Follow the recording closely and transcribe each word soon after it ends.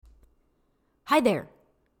Hi there.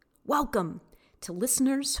 Welcome to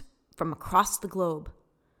listeners from across the globe.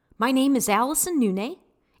 My name is Allison Nune,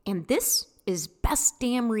 and this is Best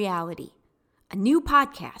Damn Reality, a new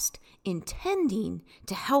podcast intending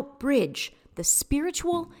to help bridge the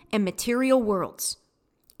spiritual and material worlds.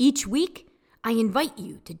 Each week, I invite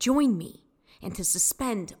you to join me and to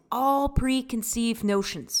suspend all preconceived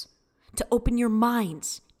notions, to open your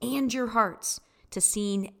minds and your hearts to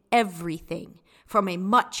seeing everything from a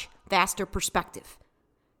much vaster perspective.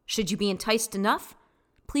 Should you be enticed enough,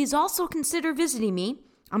 please also consider visiting me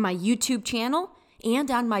on my YouTube channel and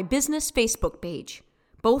on my business Facebook page,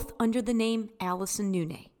 both under the name Allison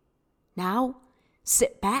Nune. Now,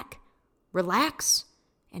 sit back, relax,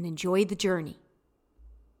 and enjoy the journey.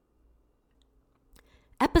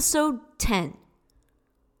 Episode 10,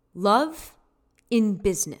 Love in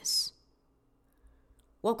Business.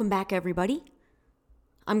 Welcome back, everybody.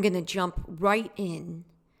 I'm going to jump right in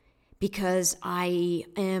because I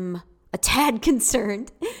am a tad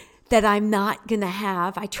concerned that I'm not going to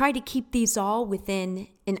have. I try to keep these all within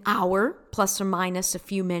an hour, plus or minus a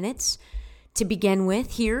few minutes to begin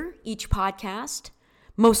with here, each podcast.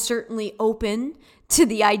 Most certainly open to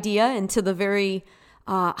the idea and to the very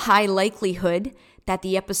high likelihood that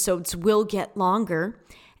the episodes will get longer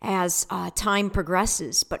as time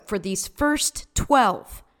progresses. But for these first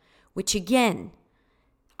 12, which again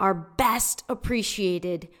are best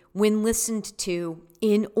appreciated when listened to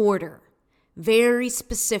in order, very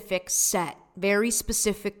specific set, very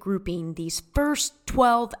specific grouping, these first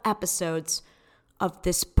 12 episodes of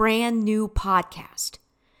this brand new podcast.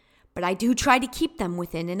 But I do try to keep them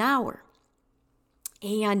within an hour.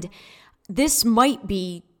 And this might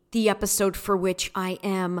be the episode for which I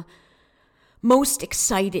am most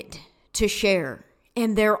excited to share.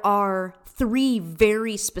 And there are three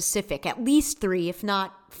very specific, at least three, if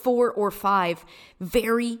not 4 or 5,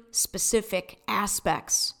 very specific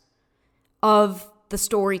aspects of the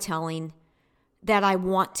storytelling that I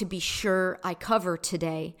want to be sure I cover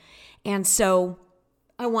today. And so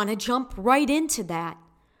I want to jump right into that.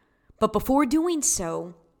 But before doing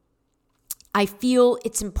so, I feel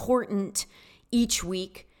it's important each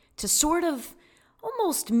week to sort of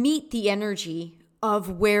almost meet the energy of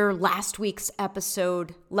where last week's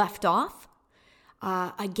episode left off.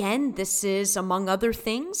 Again, this is, among other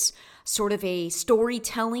things, sort of a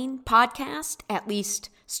storytelling podcast. At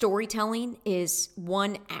least storytelling is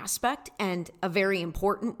one aspect, and a very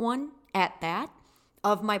important one at that,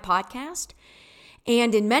 of my podcast.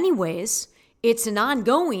 And in many ways, it's an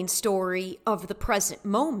ongoing story of the present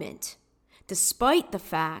moment, despite the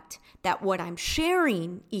fact that what I'm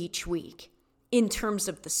sharing each week in terms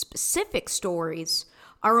of the specific stories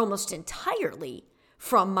are almost entirely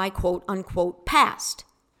from my quote-unquote past.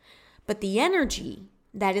 But the energy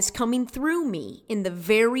that is coming through me in the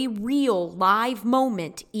very real live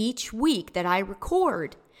moment each week that I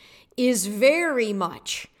record is very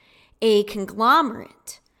much a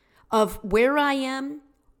conglomerate of where I am,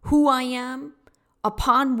 who I am,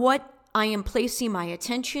 upon what I am placing my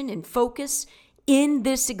attention and focus in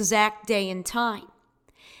this exact day and time.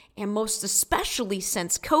 And most especially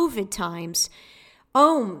since COVID times,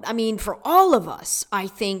 for all of us, I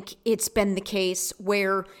think it's been the case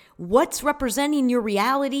where what's representing your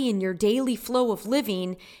reality and your daily flow of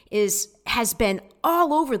living has been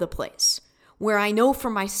all over the place. Where I know for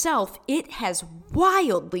myself, it has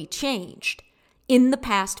wildly changed in the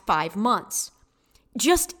past 5 months.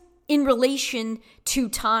 Just in relation to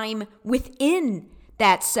time within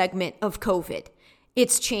that segment of COVID,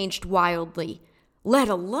 it's changed wildly, let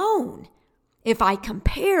alone if I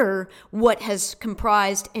compare what has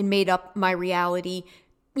comprised and made up my reality,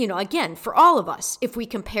 again, for all of us, if we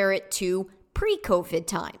compare it to pre-COVID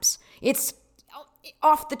times, it's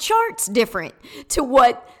off the charts different to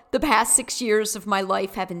what the past 6 years of my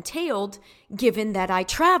life have entailed, given that I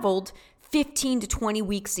traveled 15 to 20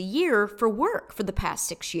 weeks a year for work for the past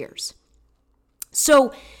 6 years.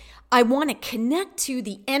 So I want to connect to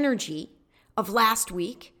the energy of last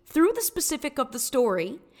week through the specific of the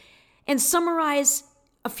story and summarize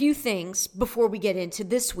a few things before we get into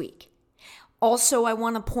this week. Also, I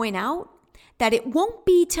want to point out that it won't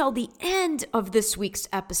be till the end of this week's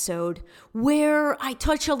episode where I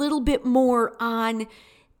touch a little bit more on,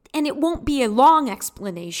 and it won't be a long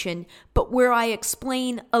explanation, but where I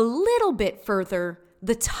explain a little bit further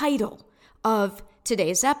the title of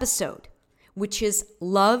today's episode, which is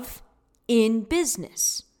Love in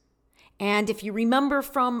Business. And if you remember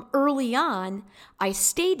from early on, I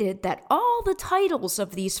stated that all the titles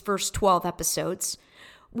of these first 12 episodes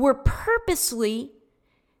were purposely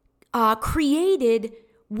created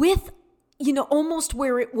with, almost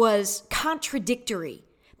where it was contradictory.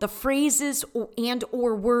 the phrases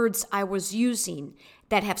and/or words I was using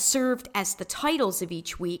that have served as the titles of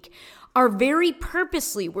each week are very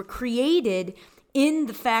purposely were created in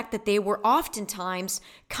the fact that they were oftentimes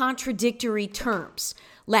contradictory terms.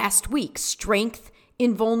 Last week, strength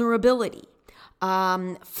in vulnerability,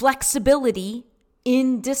 flexibility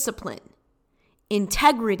in discipline,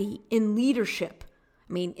 integrity in leadership.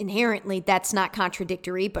 I mean, inherently, that's not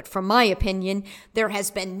contradictory, but from my opinion, there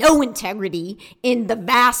has been no integrity in the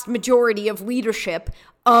vast majority of leadership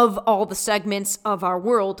of all the segments of our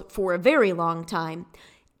world for a very long time,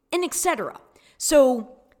 and etc.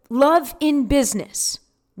 So, love in business.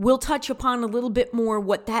 We'll touch upon a little bit more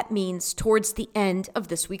what that means towards the end of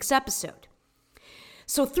this week's episode.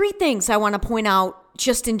 So 3 things I want to point out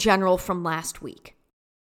just in general from last week.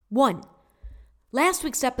 1, last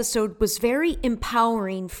week's episode was very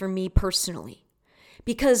empowering for me personally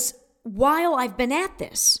because while I've been at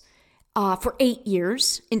this for 8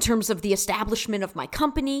 years in terms of the establishment of my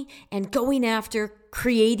company and going after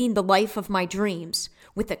creating the life of my dreams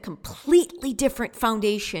with a completely different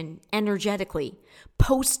foundation energetically,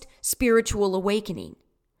 post-spiritual awakening,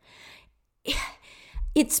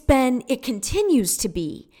 it continues to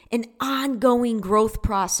be an ongoing growth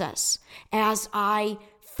process as I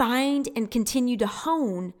find and continue to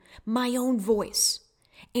hone my own voice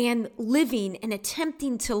and living and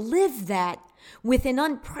attempting to live that with an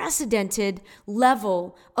unprecedented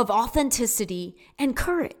level of authenticity and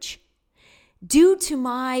courage. Due to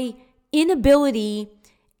my inability,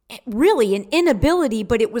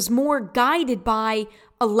 but it was more guided by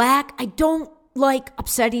a lack. I don't like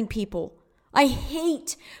upsetting people. I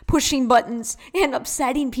hate pushing buttons and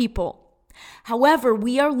upsetting people. However,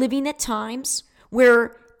 we are living at times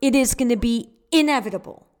where it is going to be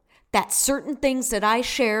inevitable that certain things that I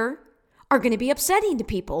share are going to be upsetting to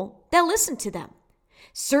people that listen to them.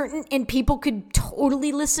 And people could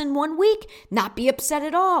totally listen one week, not be upset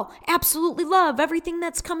at all, absolutely love everything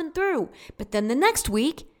that's coming through. But then the next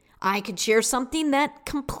week, I could share something that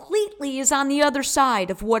completely is on the other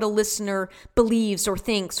side of what a listener believes or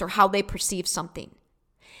thinks or how they perceive something.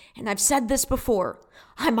 And I've said this before,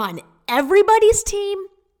 I'm on everybody's team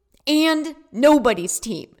and nobody's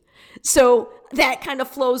team. So that kind of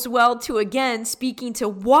flows well to, again, speaking to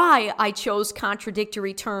why I chose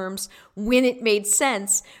contradictory terms when it made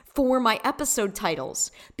sense for my episode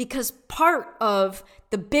titles. Because part of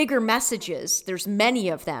the bigger messages, there's many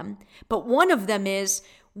of them, but one of them is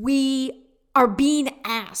we are being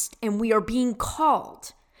asked and we are being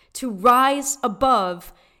called to rise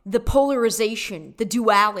above the polarization, the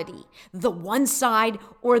duality, the one side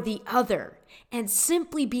or the other, and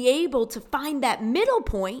simply be able to find that middle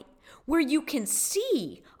point where you can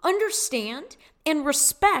see, understand, and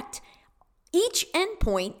respect each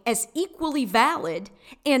endpoint as equally valid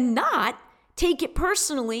and not take it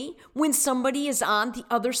personally when somebody is on the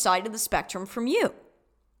other side of the spectrum from you.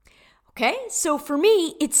 Okay, so for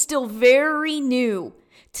me, it's still very new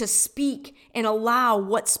to speak and allow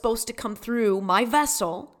what's supposed to come through my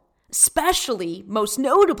vessel, especially, most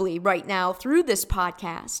notably right now through this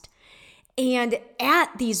podcast, and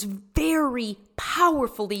at these very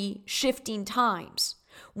powerfully shifting times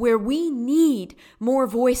where we need more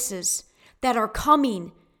voices that are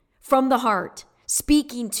coming from the heart,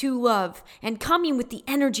 speaking to love, and coming with the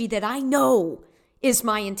energy that I know is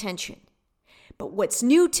my intention. But what's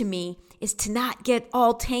new to me is to not get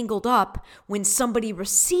all tangled up when somebody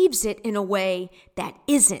receives it in a way that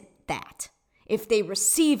isn't that. If they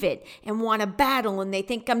receive it and want to battle and they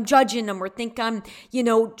think I'm judging them or think I'm,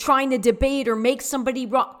 trying to debate or make somebody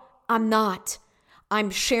wrong, I'm not. I'm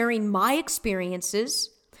sharing my experiences.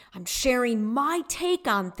 I'm sharing my take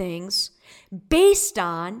on things based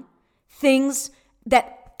on things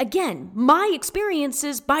that, again, my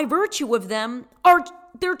experiences by virtue of them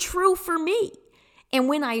they're true for me. And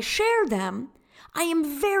when I share them, I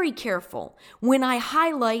am very careful when I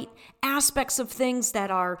highlight aspects of things that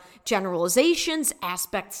are generalizations,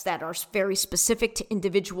 aspects that are very specific to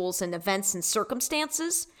individuals and events and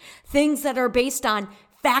circumstances, things that are based on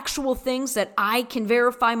factual things that I can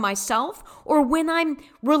verify myself, or when I'm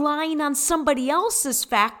relying on somebody else's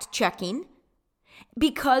fact checking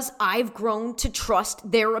because I've grown to trust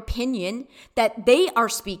their opinion that they are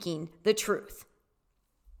speaking the truth.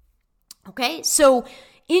 Okay, so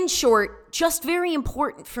in short, just very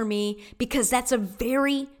important for me because that's a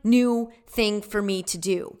very new thing for me to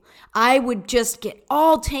do. I would just get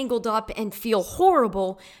all tangled up and feel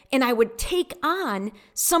horrible, and I would take on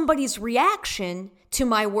somebody's reaction to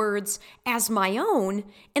my words as my own,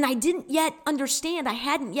 and I didn't yet understand, I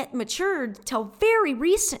hadn't yet matured till very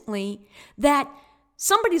recently that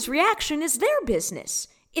somebody's reaction is their business.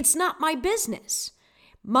 It's not my business.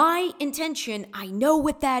 My intention, I know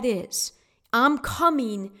what that is. I'm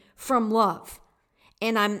coming from love.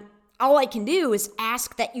 And all I can do is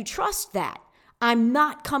ask that you trust that. I'm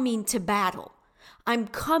not coming to battle. I'm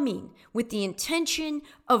coming with the intention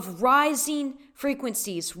of rising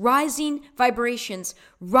frequencies, rising vibrations,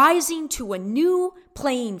 rising to a new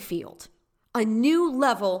playing field, a new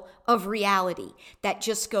level of reality that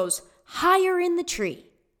just goes higher in the tree.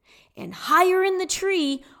 And higher in the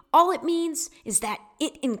tree, all it means is that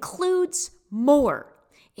it includes more.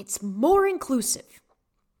 It's more inclusive.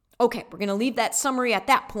 Okay, we're going to leave that summary at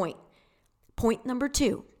that point. Point number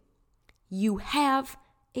 2, you have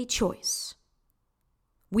a choice.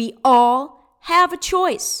 We all have a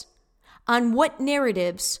choice on what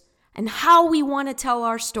narratives and how we want to tell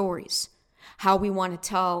our stories, how we want to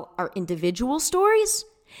tell our individual stories,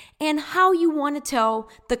 and how you want to tell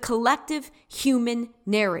the collective human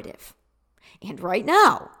narrative. And right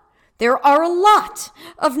now, there are a lot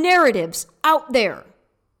of narratives out there.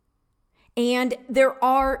 And there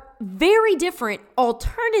are very different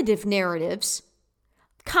alternative narratives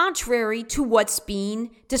contrary to what's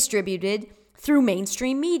being distributed through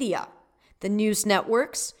mainstream media. The news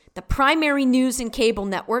networks, the primary news and cable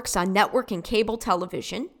networks on network and cable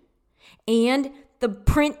television, and the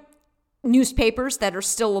print newspapers that are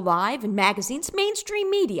still alive and magazines, mainstream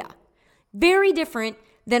media. Very different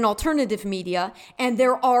than alternative media, and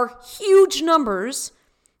there are huge numbers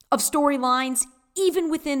of storylines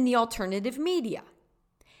even within the alternative media.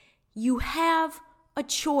 You have a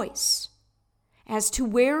choice as to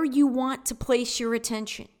where you want to place your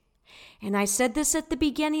attention. And I said this at the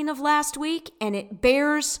beginning of last week, and it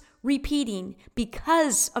bears repeating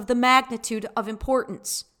because of the magnitude of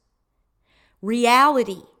importance.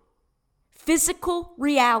 Reality, physical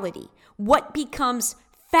reality, what becomes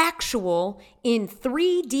factual in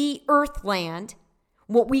 3D Earthland,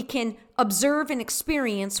 what we can observe and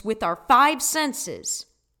experience with our 5 senses,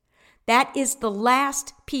 that is the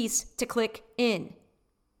last piece to click in.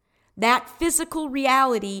 That physical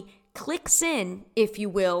reality clicks in, if you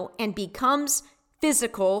will, and becomes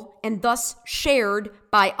physical and thus shared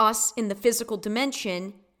by us in the physical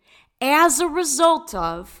dimension as a result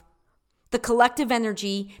of the collective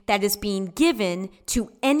energy that is being given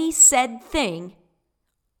to any said thing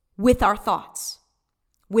with our thoughts,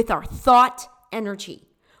 with our thought energy.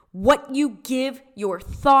 What you give your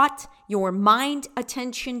thought, your mind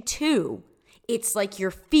attention to, it's like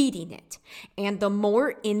you're feeding it. And the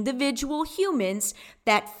more individual humans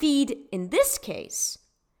that feed, in this case,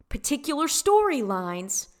 particular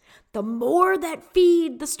storylines, the more that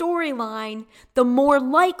feed the storyline, the more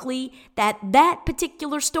likely that that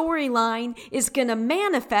particular storyline is going to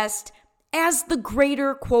manifest as the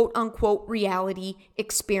greater quote-unquote reality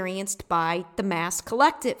experienced by the mass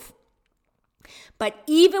collective. But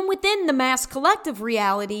even within the mass collective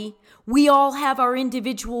reality, we all have our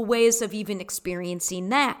individual ways of even experiencing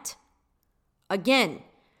that. Again,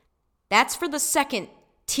 that's for the second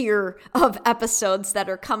tier of episodes that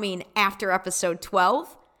are coming after episode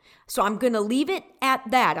 12. So I'm going to leave it at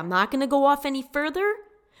that. I'm not going to go off any further.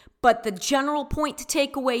 But the general point to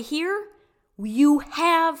take away here, you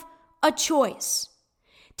have a choice.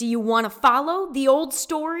 Do you want to follow the old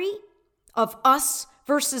story of us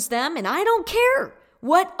versus them? And I don't care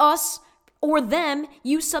what us or them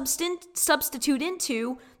you substitute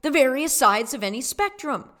into the various sides of any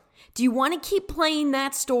spectrum. Do you want to keep playing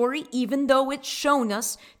that story even though it's shown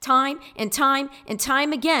us time and time and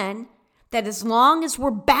time again that as long as we're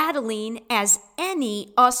battling as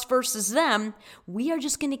any us versus them, we are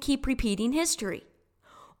just going to keep repeating history?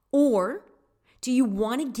 Or do you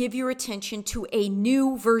want to give your attention to a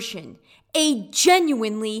new version, a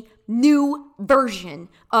genuinely new version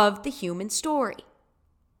of the human story?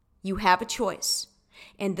 You have a choice.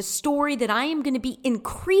 And the story that I am going to be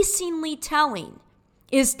increasingly telling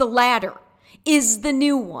is the latter, is the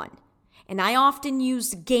new one. And I often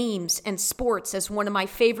use games and sports as one of my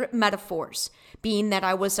favorite metaphors, being that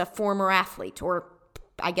I was a former athlete, or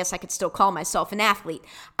I guess I could still call myself an athlete.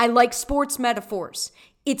 I like sports metaphors.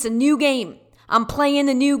 It's a new game. I'm playing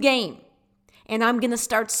a new game. And I'm going to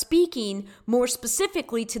start speaking more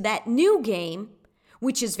specifically to that new game,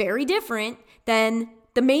 which is very different than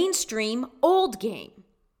the mainstream old game.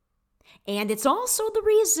 And it's also the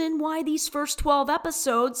reason why these first 12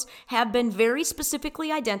 episodes have been very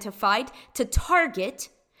specifically identified to target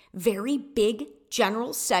very big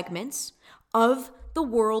general segments of the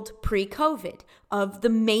world pre-COVID, of the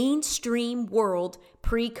mainstream world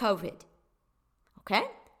pre-COVID. Okay?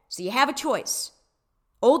 So you have a choice.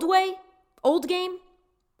 Old way, old game,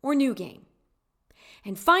 or new game.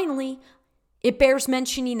 And finally, it bears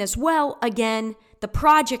mentioning as well, again, the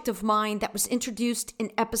project of mine that was introduced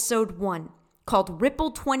in episode 1 called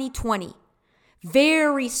Ripple 2020.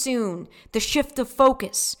 Very soon, the shift of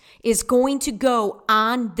focus is going to go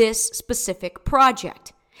on this specific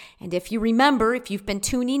project. And if you remember, if you've been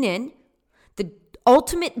tuning in, the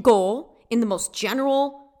ultimate goal in the most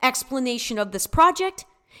general explanation of this project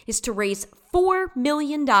is to raise $4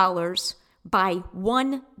 million by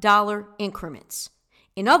 $1 increments.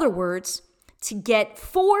 In other words, to get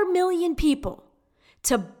 4 million people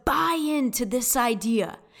to buy into this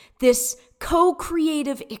idea, this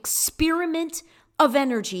co-creative experiment of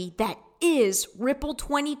energy that is Ripple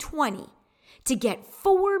 2020, to get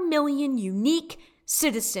 4 million unique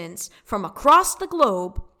citizens from across the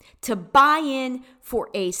globe to buy in for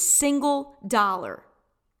a single dollar.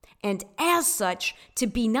 And as such, to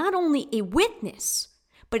be not only a witness,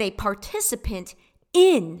 but a participant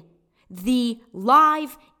in the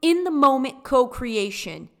live, in the moment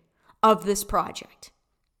co-creation of this project.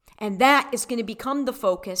 And that is going to become the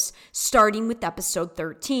focus starting with episode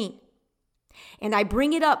 13. And I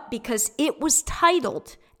bring it up because it was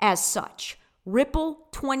titled as such, Ripple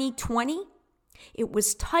 2020. It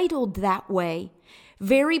was titled that way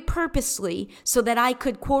very purposely so that I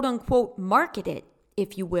could quote unquote market it,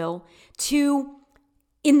 if you will, to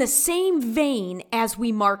in the same vein as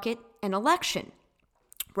we market an election,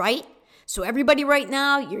 right? So everybody right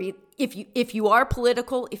now, if you are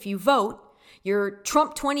political, if you vote, you're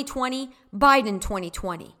Trump 2020, Biden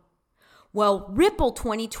 2020. Well, Ripple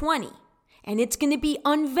 2020, and it's going to be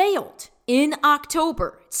unveiled in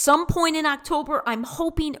October. Some point in October, I'm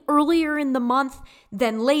hoping earlier in the month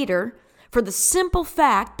than later, for the simple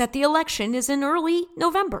fact that the election is in early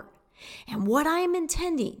November. And what I am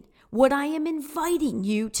intending, what I am inviting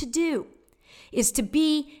you to do is to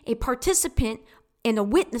be a participant and a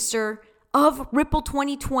witnesser of Ripple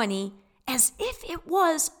 2020 as if it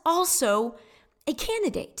was also a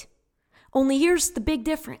candidate. Only here's the big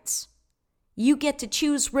difference. You get to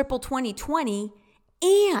choose Ripple 2020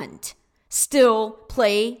 and still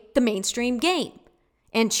play the mainstream game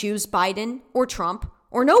and choose Biden or Trump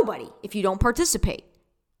or nobody if you don't participate.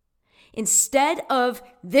 Instead of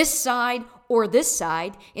this side or this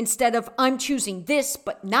side, instead of I'm choosing this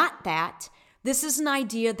but not that, this is an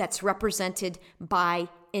idea that's represented by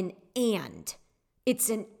an and. It's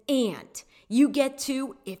an and. You get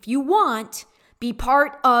to, if you want, be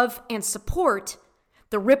part of and support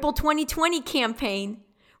the Ripple 2020 campaign,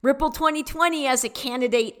 Ripple 2020 as a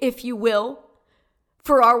candidate, if you will,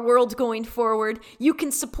 for our world going forward. You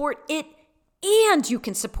can support it and you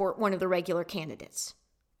can support one of the regular candidates.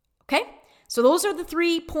 Okay? So those are the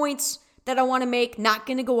 3 points that I want to make. Not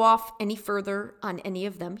going to go off any further on any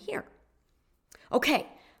of them here. Okay,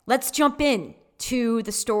 let's jump in to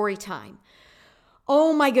the story time.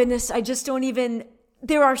 Oh my goodness, I just don't even,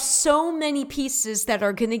 there are so many pieces that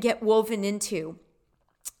are going to get woven into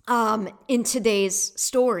in today's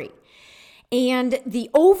story. And the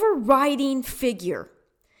overriding figure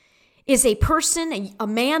is a person, a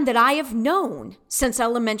man that I have known since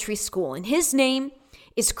elementary school, and his name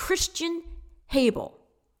is Christian Hebel.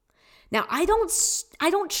 Now, I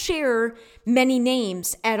don't share many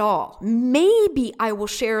names at all. Maybe I will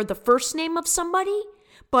share the first name of somebody,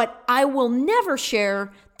 but I will never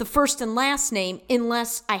share the first and last name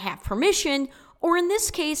unless I have permission, or in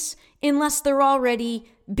this case, unless they're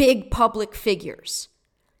already big public figures.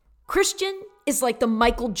 Christian is like the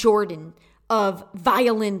Michael Jordan of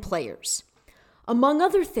violin players. Among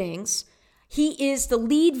other things, he is the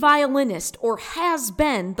lead violinist, or has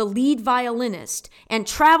been the lead violinist, and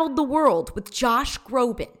traveled the world with Josh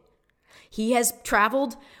Groban. He has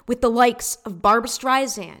traveled with the likes of Barbra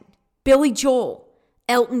Streisand, Billy Joel,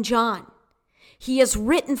 Elton John. He has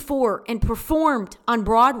written for and performed on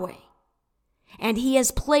Broadway. And he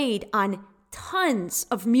has played on tons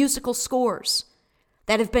of musical scores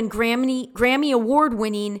that have been Grammy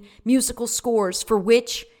award-winning musical scores for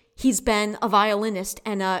which he's been a violinist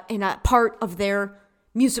and a part of their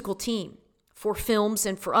musical team for films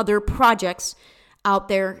and for other projects out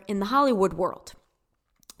there in the Hollywood world.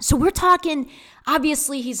 So we're talking,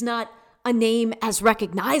 obviously he's not a name as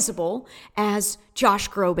recognizable as Josh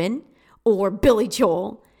Groban or Billy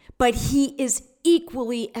Joel, but he is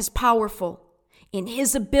equally as powerful in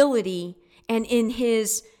his ability and in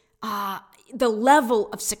his the level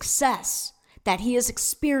of success that he has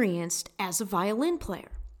experienced as a violin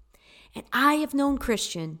player. And I have known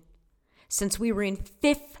Christian since we were in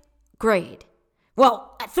 5th grade.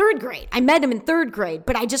 Well, at 3rd grade. I met him in 3rd grade,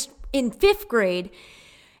 but in 5th grade,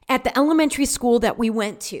 at the elementary school that we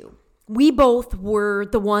went to, we both were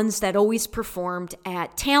the ones that always performed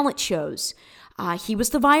at talent shows. He was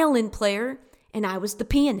the violin player, and I was the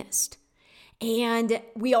pianist. And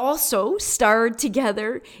we also starred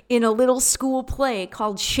together in a little school play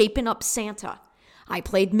called Shaping Up Santa. I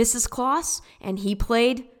played Mrs. Claus and he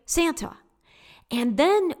played Santa. And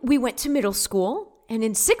then we went to middle school, and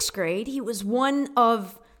in 6th grade, he was one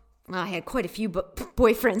of, I had quite a few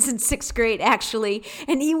boyfriends in 6th grade, actually,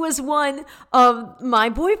 and he was one of my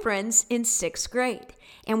boyfriends in 6th grade.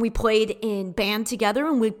 And we played in band together,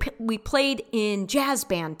 and we played in jazz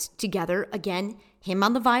band together, again, him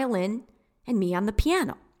on the violin and me on the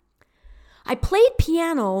piano. I played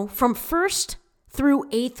piano from 1st through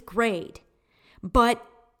 8th grade, but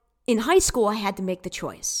in high school, I had to make the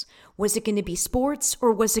choice. Was it going to be sports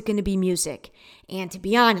or was it going to be music? And to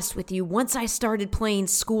be honest with you, once I started playing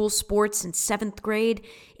school sports in 7th grade,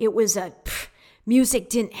 it was music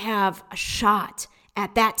didn't have a shot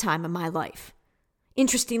at that time in my life.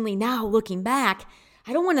 Interestingly, now looking back,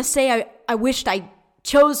 I don't want to say I wished I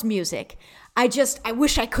chose music. I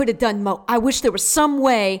wish I could have done more. I wish there was some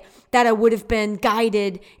way that I would have been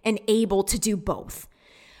guided and able to do both.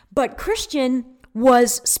 But Christian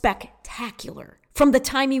was spectacular from the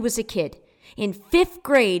time he was a kid. In 5th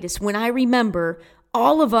grade is when I remember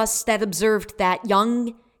all of us that observed that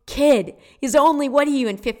young kid is only, what are you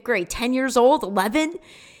in 5th grade, 10 years old, 11?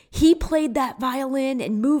 He played that violin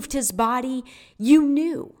and moved his body. You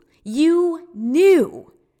knew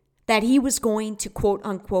that he was going to quote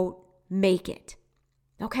unquote make it.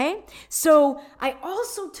 Okay? So I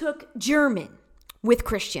also took German with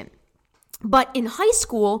Christian. But in high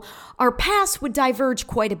school, our paths would diverge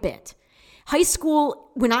quite a bit. High school,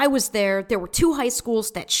 when I was there were 2 high schools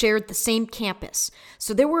that shared the same campus.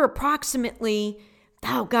 So there were approximately,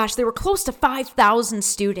 there were close to 5,000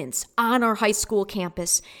 students on our high school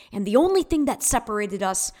campus. And the only thing that separated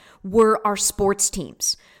us were our sports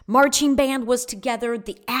teams. Marching band was together.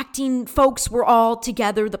 The acting folks were all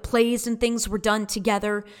together. The plays and things were done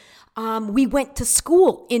together. We went to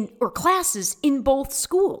school classes in both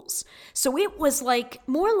schools. So it was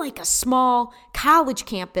more like a small college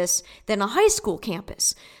campus than a high school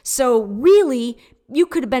campus. So really, you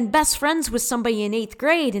could have been best friends with somebody in 8th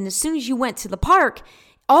grade, and as soon as you went to the park,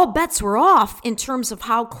 all bets were off in terms of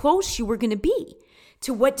how close you were going to be.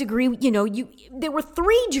 To what degree, there were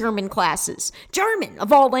 3 German classes, German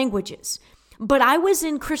of all languages. But I was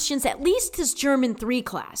in Christian's, at least his German 3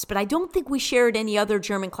 class, but I don't think we shared any other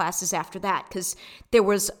German classes after that because there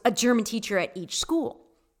was a German teacher at each school.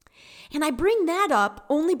 And I bring that up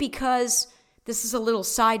only because this is a little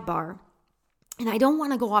sidebar, and I don't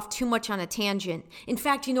want to go off too much on a tangent. In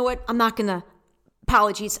fact, you know what? I'm not going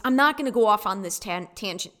to go off on this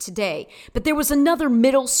tangent today, but there was another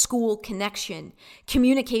middle school communication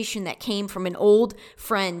that came from an old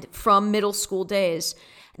friend from middle school days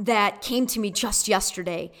that came to me just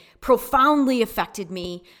yesterday, profoundly affected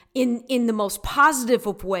me in the most positive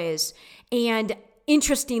of ways. And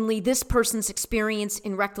interestingly, this person's experience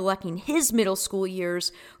in recollecting his middle school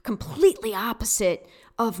years, completely opposite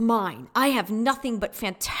of mine. I have nothing but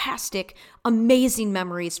fantastic, amazing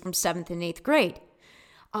memories from 7th and 8th grade.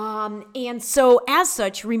 And so as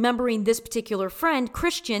such, remembering this particular friend,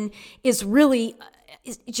 Christian, is really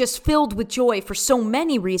just filled with joy for so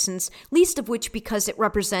many reasons, least of which because it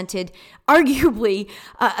represented arguably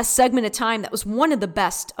a segment of time that was one of the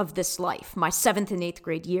best of this life, my 7th and 8th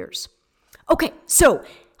grade years. Okay, so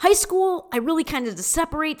high school, I really kind of had to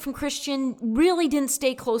separate from Christian, really didn't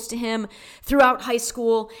stay close to him throughout high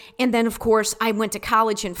school. And then, of course, I went to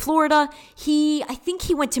college in Florida. I think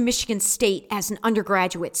he went to Michigan State as an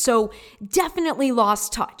undergraduate, so definitely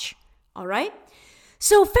lost touch. All right?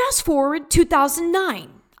 So fast forward 2009.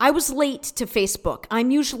 I was late to Facebook. I'm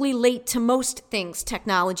usually late to most things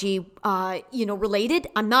technology, related.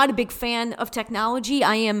 I'm not a big fan of technology.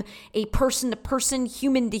 I am a person-to-person,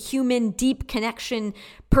 human-to-human, deep connection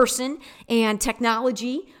person. And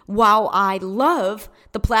technology, while I love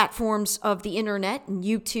the platforms of the internet and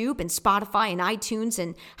YouTube and Spotify and iTunes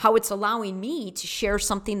and how it's allowing me to share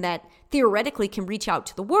something that theoretically can reach out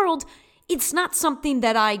to the world, it's not something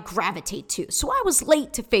that I gravitate to. So I was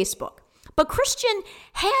late to Facebook. But Christian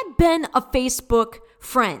had been a Facebook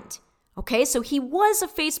friend. Okay, so he was a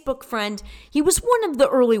Facebook friend. He was one of the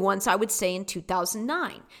early ones, I would say, in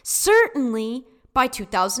 2009. Certainly by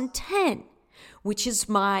 2010, which is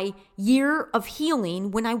my year of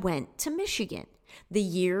healing when I went to Michigan. The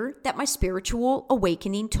year that my spiritual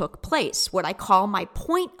awakening took place, what I call my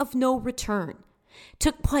point of no return,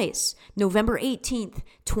 took place November 18th,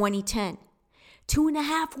 2010.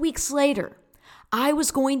 2.5 weeks later, I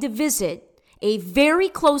was going to visit a very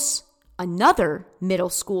close, another middle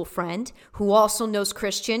school friend who also knows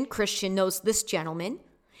Christian. Christian knows this gentleman.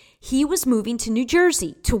 He was moving to New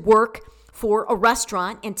Jersey to work for a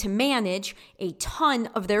restaurant and to manage a ton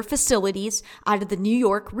of their facilities out of the New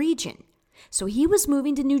York region. So he was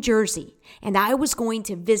moving to New Jersey, and I was going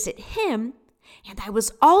to visit him, and I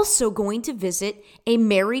was also going to visit a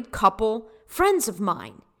married couple friends of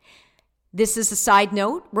mine. This is a side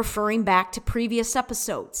note referring back to previous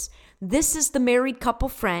episodes. This is the married couple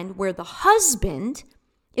friend where the husband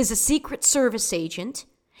is a Secret Service agent,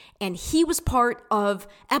 and he was part of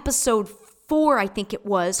episode 4, I think it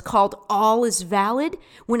was, called All is Valid,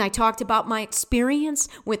 when I talked about my experience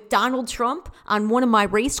with Donald Trump on one of my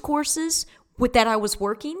race courses with that I was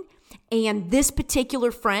working. And this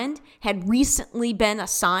particular friend had recently been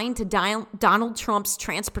assigned to Donald Trump's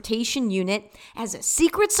transportation unit as a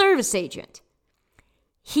Secret Service agent.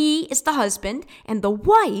 He is the husband, and the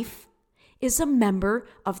wife is a member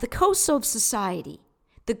of the Kosov Society,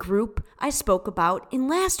 the group I spoke about in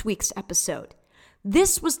last week's episode.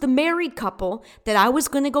 This was the married couple that I was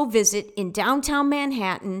going to go visit in downtown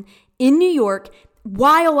Manhattan in New York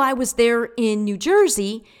while I was there in New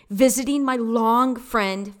Jersey visiting my long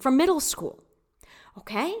friend from middle school.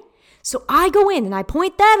 Okay? So I go in and I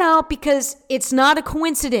point that out because it's not a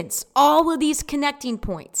coincidence. All of these connecting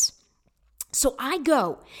points. So I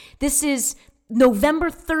go. This is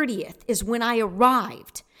November 30th is when I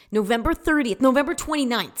arrived. November 30th, November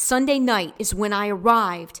 29th, Sunday night is when I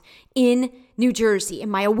arrived in New Jersey.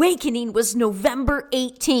 And my awakening was November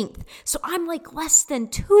 18th. So I'm like less than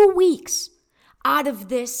 2 weeks out of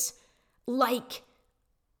this,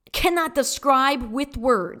 cannot describe with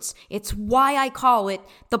words. It's why I call it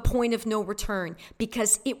the point of no return,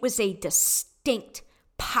 because it was a distinct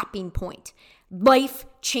popping point,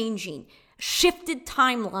 life-changing, shifted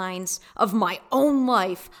timelines of my own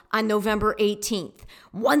life on November 18th.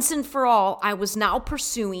 Once and for all, I was now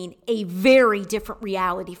pursuing a very different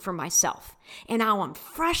reality for myself. And now I'm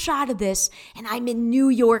fresh out of this, and I'm in New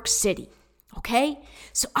York City. Okay?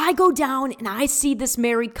 So I go down and I see this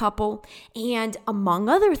married couple, and among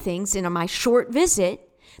other things, in my short visit,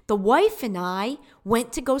 the wife and I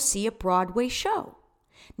went to go see a Broadway show.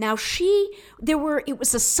 Now it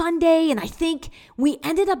was a Sunday, and I think we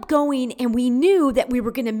ended up going, and we knew that we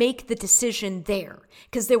were going to make the decision there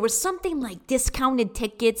because there was something like discounted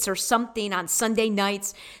tickets or something on Sunday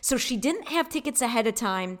nights. So she didn't have tickets ahead of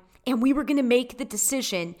time, and we were going to make the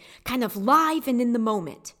decision kind of live and in the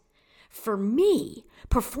moment. For me,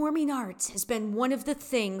 performing arts has been one of the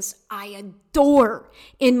things I adore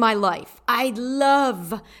in my life. I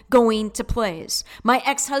love going to plays. My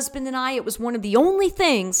ex-husband and I, it was one of the only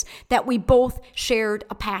things that we both shared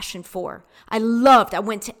a passion for. I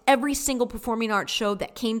went to every single performing arts show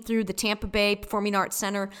that came through the Tampa Bay Performing Arts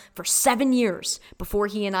Center for 7 years before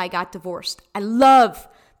he and I got divorced. I love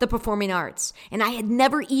the performing arts, and I had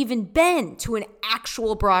never even been to an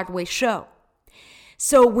actual Broadway show.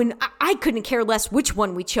 So when I couldn't care less which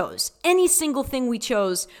one we chose, any single thing we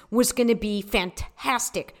chose was going to be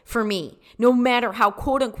fantastic for me. No matter how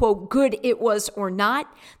quote unquote good it was or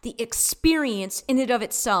not, the experience in and of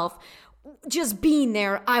itself, just being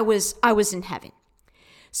there, I was in heaven.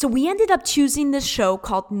 So we ended up choosing this show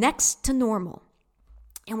called Next to Normal.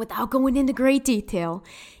 And without going into great detail,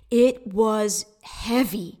 it was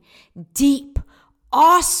heavy, deep,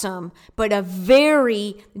 awesome, but a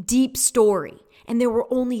very deep story. And there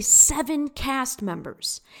were only 7 cast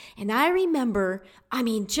members. And I remember,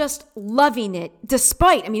 just loving it,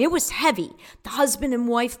 it was heavy. The husband and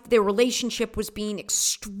wife, their relationship was being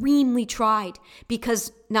extremely tried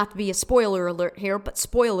because, not to be a spoiler alert here, but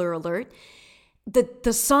spoiler alert,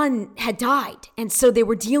 the son had died. And so they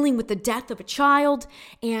were dealing with the death of a child.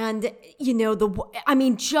 And,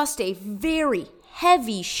 just a very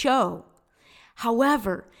heavy show.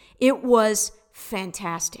 However, it was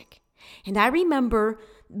fantastic. And I remember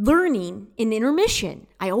learning in intermission.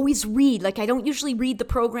 I always read, I don't usually read the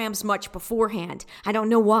programs much beforehand. I don't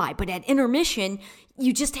know why, but at intermission,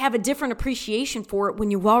 you just have a different appreciation for it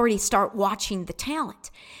when you already start watching the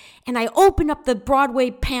talent. And I open up the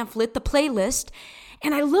Broadway pamphlet, the playlist,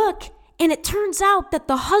 and I look, and it turns out that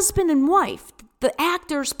the husband and wife, the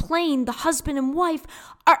actors playing the husband and wife,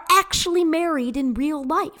 are actually married in real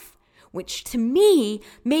life, which to me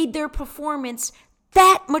made their performance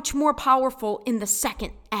that much more powerful in the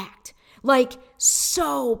second act.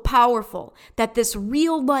 So powerful that this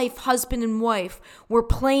real life husband and wife were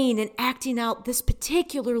playing and acting out this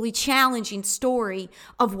particularly challenging story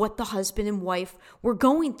of what the husband and wife were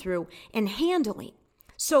going through and handling.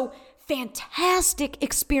 So fantastic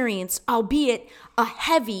experience, albeit a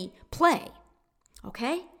heavy play.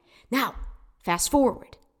 Okay? Now, fast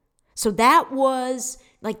forward. So that was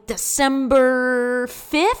December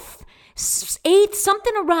 5th. 8th,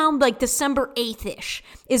 something around like December 8th-ish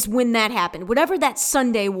is when that happened. Whatever that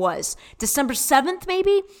Sunday was, December 7th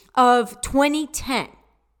maybe of 2010.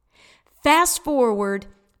 Fast forward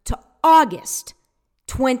to August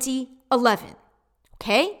 2011,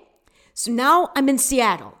 okay? So now I'm in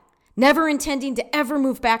Seattle, never intending to ever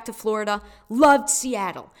move back to Florida. Loved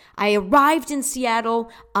Seattle. I arrived in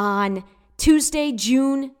Seattle on Tuesday,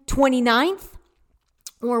 June 29th,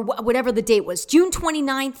 or whatever the date was. June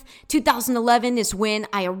 29th, 2011 is when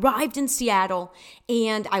I arrived in Seattle,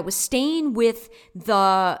 and I was staying with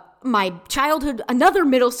my childhood, another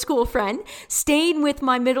middle school friend, staying with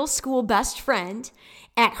my middle school best friend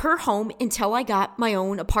at her home until I got my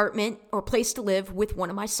own apartment or place to live with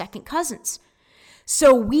one of my second cousins.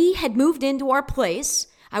 So we had moved into our place.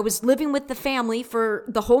 I was living with the family for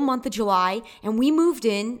the whole month of July, and we moved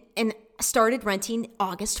in and started renting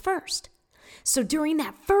August 1st. So during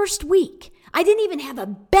that first week, I didn't even have a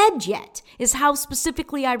bed yet, is how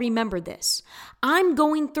specifically I remember this. I'm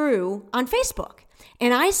going through on Facebook,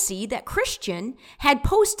 and I see that Christian had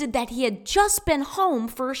posted that he had just been home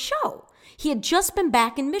for a show. He had just been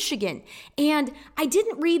back in Michigan, and I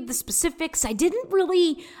didn't read the specifics. I didn't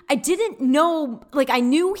know, like I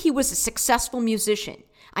knew he was a successful musician.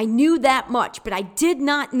 I knew that much, but I did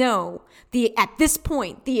not know at this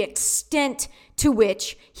point, the extent to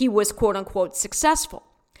which he was quote unquote successful.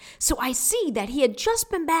 So I see that he had just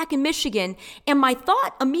been back in Michigan, and my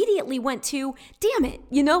thought immediately went to, damn it,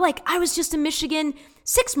 like I was just in Michigan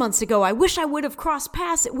 6 months ago. I wish I would have crossed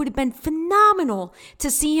paths. It would have been phenomenal to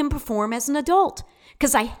see him perform as an adult,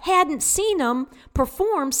 because I hadn't seen him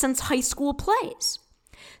perform since high school plays.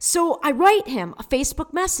 So I write him a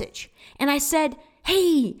Facebook message, and I said,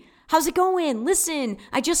 hey, how's it going? Listen,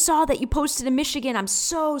 I just saw that you posted in Michigan. I'm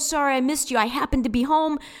so sorry I missed you. I happened to be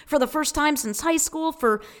home for the first time since high school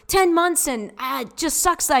for 10 months, and it just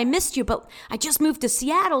sucks that I missed you, but I just moved to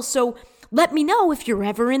Seattle, so let me know if you're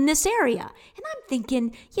ever in this area. And I'm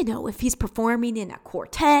thinking, if he's performing in a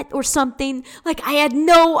quartet or something, like I had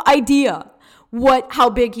no idea how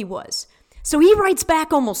big he was. So he writes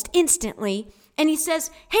back almost instantly, and he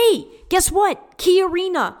says, hey, guess what? Key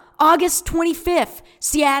Arena, August 25th,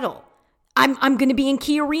 Seattle. I'm going to be in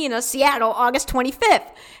Key Arena, Seattle, August 25th.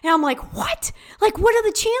 And I'm like, what? Like, what are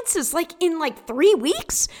the chances? Like, in 3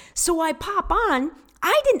 weeks? So I pop on.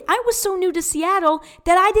 I was so new to Seattle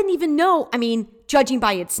that I didn't even know. I mean, judging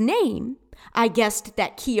by its name, I guessed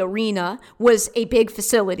that Key Arena was a big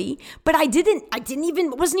facility, but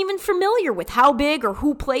wasn't even familiar with how big or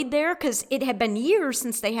who played there, because it had been years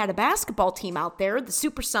since they had a basketball team out there. The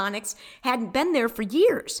Supersonics hadn't been there for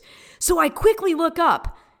years. So I quickly look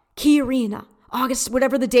up Key Arena, August,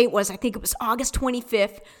 whatever the date was. I think it was August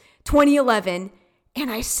 25th, 2011.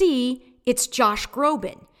 And I see it's Josh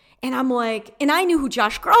Groban. And I'm like, and I knew who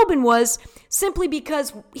Josh Groban was simply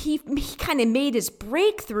because he kind of made his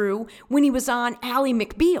breakthrough when he was on Ally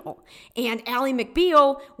McBeal. And Ally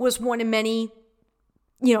McBeal was one of many,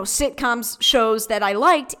 sitcoms shows that I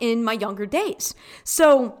liked in my younger days.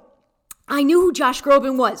 So I knew who Josh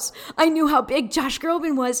Groban was. I knew how big Josh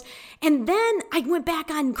Groban was. And then I went back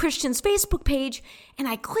on Christian's Facebook page and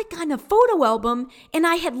I clicked on a photo album, and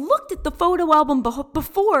I had looked at the photo album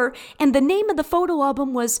before, and the name of the photo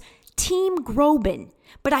album was Team Groban.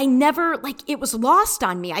 But I never, it was lost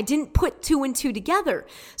on me. I didn't put two and two together.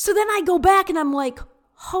 So then I go back and I'm like,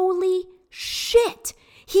 holy shit.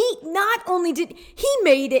 He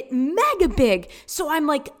made it mega big. So I'm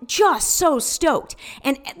just so stoked.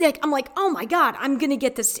 And I'm like, oh my God, I'm going to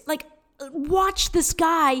get this, watch this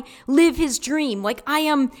guy live his dream. I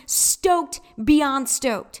am stoked beyond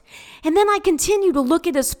stoked. And then I continue to look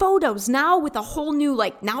at his photos now with a whole new,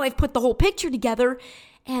 now I've put the whole picture together.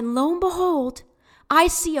 And lo and behold, I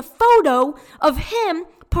see a photo of him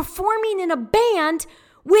performing in a band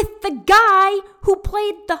with the guy who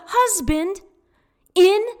played the husband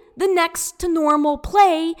in the Next to Normal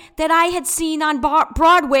play that I had seen on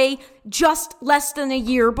Broadway just less than a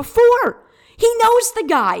year before. He knows the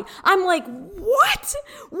guy. I'm like, what?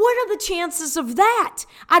 What are the chances of that?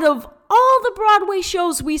 Out of all the Broadway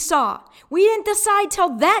shows we saw, we didn't decide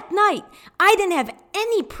till that night. I didn't have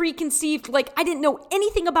any preconceived, I didn't know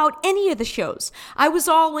anything about any of the shows. I was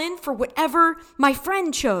all in for whatever my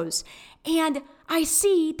friend chose. And I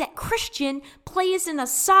see that Christian plays in a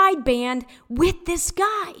side band with this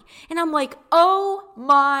guy. And I'm like, oh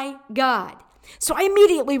my God. So I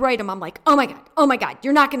immediately write him. I'm like, oh my God,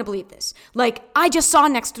 you're not going to believe this. I just saw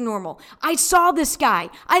Next to Normal. I saw this guy.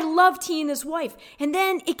 I loved he and his wife. And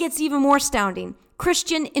then it gets even more astounding.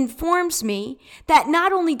 Christian informs me that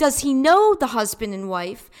not only does he know the husband and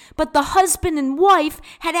wife, but the husband and wife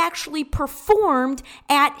had actually performed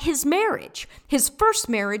at his marriage, his first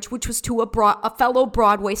marriage, which was to a fellow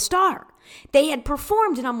Broadway star. They had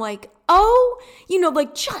performed, and I'm like, oh,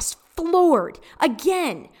 like just floored.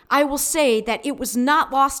 Again, I will say that it was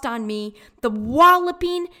not lost on me, the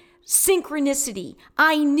walloping synchronicity.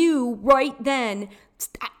 I knew right then.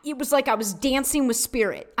 It was like I was dancing with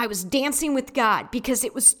spirit. I was dancing with God because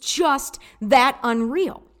it was just that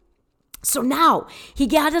unreal. So now he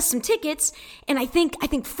got us some tickets, and I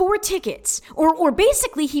think 4 tickets, or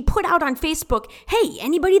basically he put out on Facebook, hey,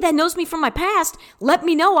 anybody that knows me from my past, let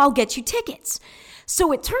me know, I'll get you tickets.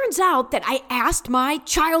 So it turns out that I asked my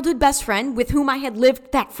childhood best friend with whom I had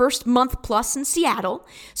lived that first month plus in Seattle.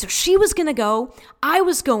 So she was going to go. I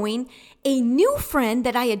was going. A new friend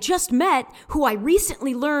that I had just met, who I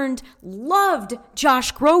recently learned loved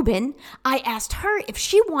Josh Groban, I asked her if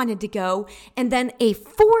she wanted to go. And then a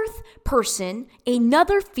 4th person,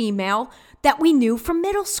 another female that we knew from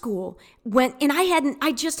middle school, went, and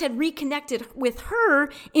I just had reconnected with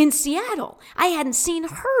her in Seattle. I hadn't seen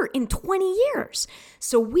her in 20 years.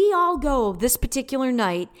 So we all go this particular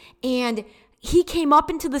night, and he came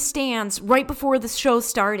up into the stands right before the show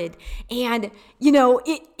started. And,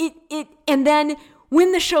 and then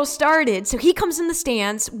when the show started, so he comes in the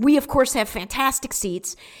stands. We, of course, have fantastic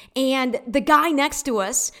seats. And the guy next to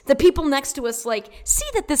us, the people next to us, see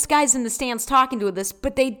that this guy's in the stands talking to us,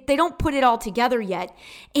 but they don't put it all together yet.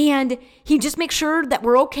 And he just makes sure that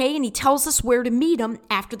we're okay, and he tells us where to meet him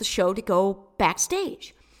after the show to go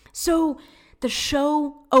backstage. So the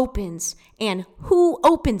show opens, and who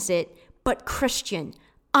opens it but Christian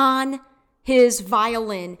on his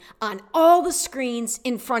violin on all the screens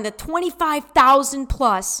in front of 25,000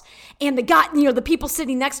 plus. And the people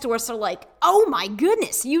sitting next to us are like, oh my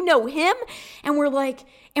goodness, you know him? And we're like,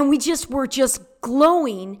 and we were just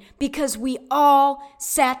glowing because we all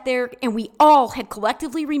sat there and we all had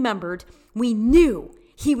collectively remembered, we knew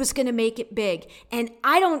he was going to make it big. And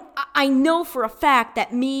I know for a fact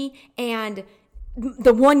that me and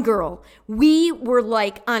the one girl, we were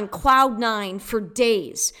like on cloud 9 for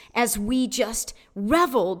days as we just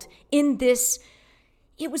reveled in this.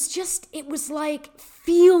 It was like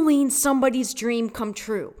feeling somebody's dream come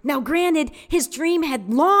true. Now, granted, his dream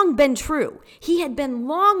had long been true. He had been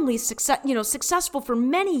successful for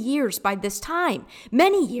many years by this time,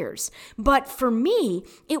 many years. But for me,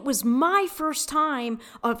 it was my first time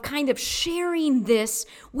of kind of sharing this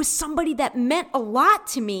with somebody that meant a lot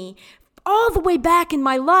to me. All the way back in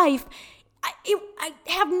my life, I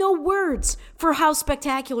have no words for how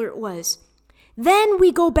spectacular it was. Then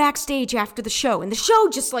we go backstage after the show, and the show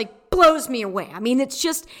just blows me away. I mean, it's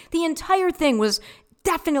just, the entire thing was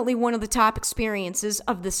definitely one of the top experiences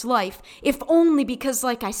of this life, if only because,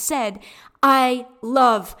 like I said, I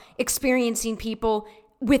love experiencing people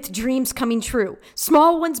with dreams coming true.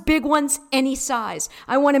 Small ones, big ones, any size.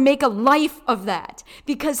 I want to make a life of that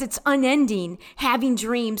because it's unending having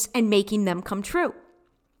dreams and making them come true.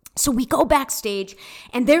 So we go backstage,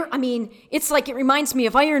 and it's like, it reminds me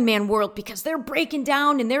of Iron Man World because they're breaking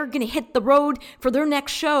down and they're going to hit the road for their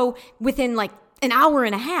next show within an hour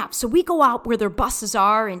and a half. So we go out where their buses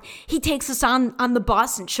are, and he takes us on the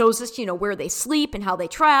bus and shows us, where they sleep and how they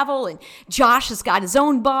travel. And Josh has got his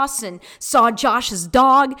own bus, and saw Josh's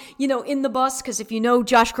dog, in the bus. Because if you know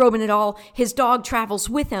Josh Groban at all, his dog travels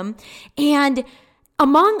with him. And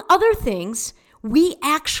among other things, we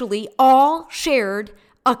actually all shared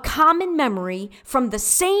a common memory from the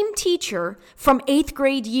same teacher from 8th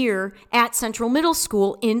grade year at Central Middle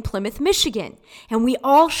School in Plymouth, Michigan. And we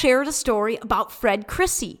all shared a story about Fred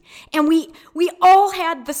Chrissy. And we all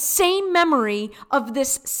had the same memory of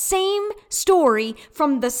this same story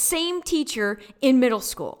from the same teacher in middle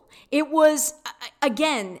school. It was,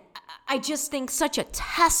 again, I just think such a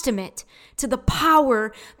testament to the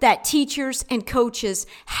power that teachers and coaches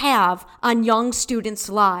have on young students'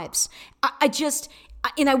 lives.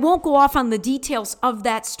 And I won't go off on the details of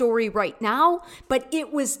that story right now, but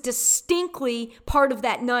it was distinctly part of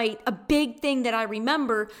that night, a big thing that I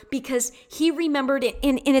remember because he remembered it.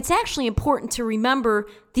 And it's actually important to remember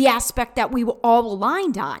the aspect that we were all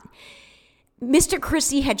aligned on. Mr.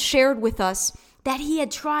 Chrissy had shared with us that he had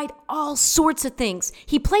tried all sorts of things.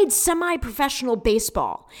 He played semi-professional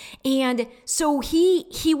baseball. And so he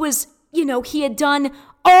was, he had done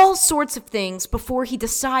all sorts of things before he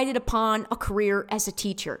decided upon a career as a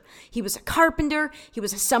teacher. He was a carpenter. He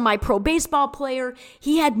was a semi-pro baseball player.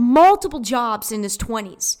 He had multiple jobs in his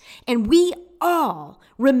 20s. And we all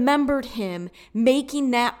remembered him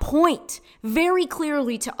making that point very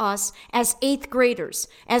clearly to us as 8th graders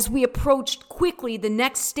as we approached quickly the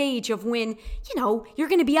next stage of when, you're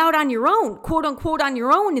going to be out on your own, quote unquote, on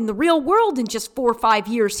your own in the real world in just 4 or 5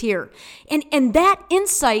 years here. And that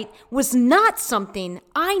insight was not something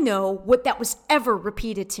I know that was ever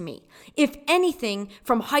repeated to me. If anything,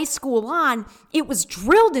 from high school on, it was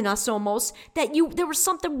drilled in us almost that there was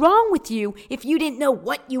something wrong with you if you didn't know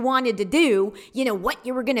what you wanted to do, what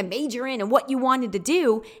you were going to major in and what you wanted to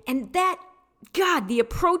do. And that, God, the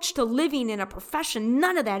approach to living in a profession,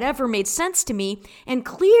 none of that ever made sense to me. And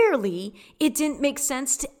clearly, it didn't make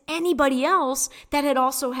sense to anybody else that had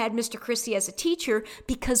also had Mr. Christie as a teacher,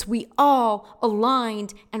 because we all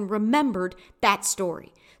aligned and remembered that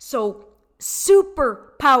story. So,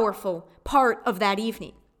 super powerful part of that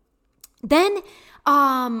evening. Then,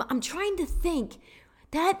 I'm trying to think.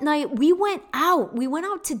 That night, we went out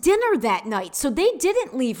to dinner that night. So they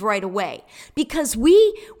didn't leave right away because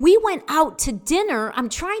we went out to dinner. I'm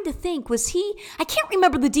trying to think, I can't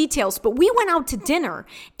remember the details, but we went out to dinner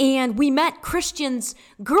and we met Christian's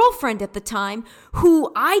girlfriend at the time,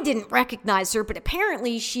 who I didn't recognize her, but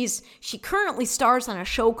apparently she currently stars on a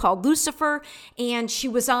show called Lucifer, and she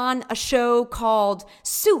was on a show called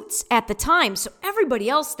Suits at the time. So everybody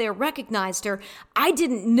else there recognized her. I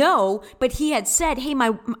didn't know, but he had said, hey,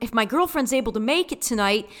 if my girlfriend's able to make it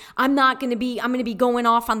tonight, I'm going to be going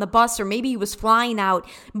off on the bus, or maybe he was flying out,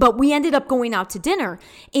 but we ended up going out to dinner.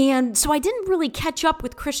 And so I didn't really catch up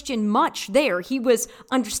with Christian much there. He was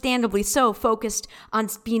understandably so focused on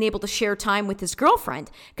being able to share time with his girlfriend,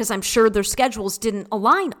 because I'm sure their schedules didn't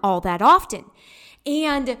align all that often.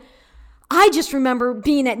 And I just remember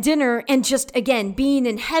being at dinner and just, again, being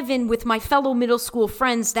in heaven with my fellow middle school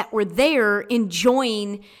friends that were there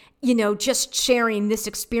enjoying, just sharing this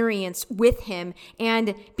experience with him,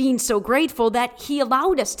 and being so grateful that he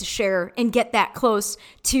allowed us to share and get that close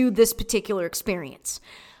to this particular experience.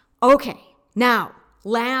 Okay, now,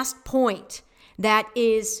 last point. That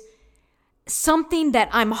is something that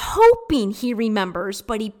I'm hoping he remembers,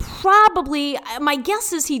 but my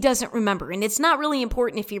guess is he doesn't remember. And it's not really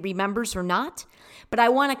important if he remembers or not, but I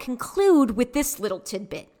want to conclude with this little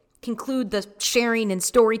tidbit. Conclude the sharing and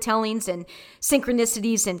storytellings and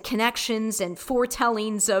synchronicities and connections and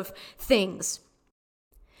foretellings of things.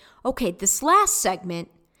 Okay, this last segment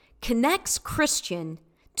connects Christian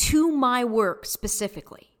to my work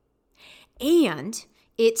specifically. And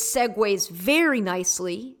it segues very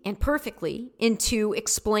nicely and perfectly into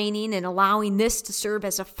explaining and allowing this to serve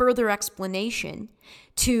as a further explanation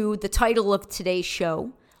to the title of today's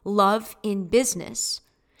show, Love in Business.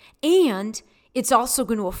 And it's also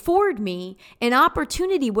going to afford me an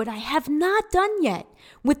opportunity. What I have not done yet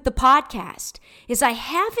with the podcast is I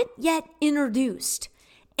haven't yet introduced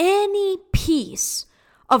any piece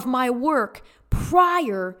of my work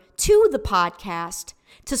prior to the podcast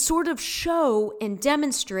to sort of show and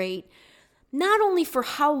demonstrate not only for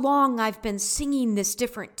how long I've been singing this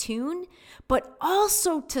different tune, but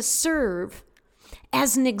also to serve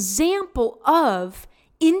as an example of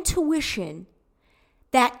intuition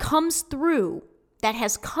that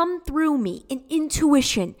has come through me, an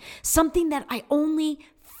intuition, something that I only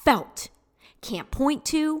felt. Can't point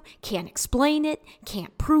to, can't explain it,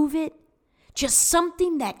 can't prove it. Just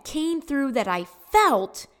something that came through that I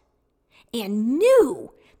felt and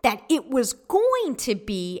knew that it was going to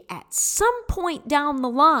be at some point down the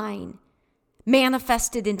line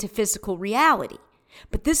manifested into physical reality.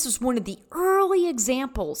 But this is one of the early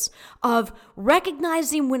examples of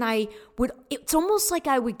recognizing it's almost like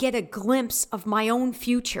I would get a glimpse of my own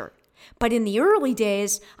future. But in the early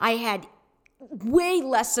days, I had way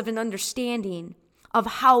less of an understanding of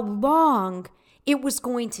how long it was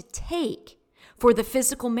going to take for the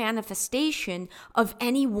physical manifestation of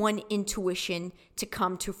any one intuition to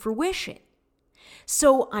come to fruition.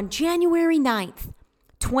 So on January 9th,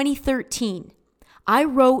 2013, I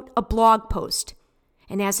wrote a blog post.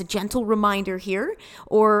 And as a gentle reminder here,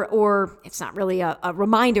 or it's not really a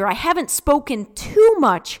reminder, I haven't spoken too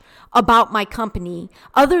much about my company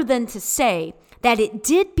other than to say that it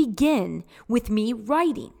did begin with me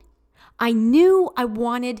writing. I knew I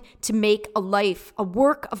wanted to make a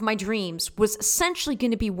work of my dreams was essentially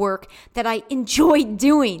going to be work that I enjoyed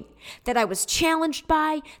doing, that I was challenged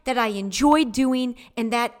by, that I enjoyed doing,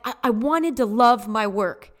 and that I wanted to love my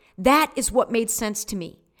work. That is what made sense to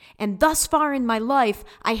me. And thus far in my life,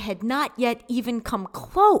 I had not yet even come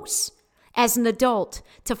close as an adult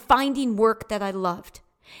to finding work that I loved.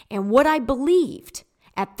 And what I believed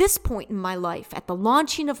at this point in my life, at the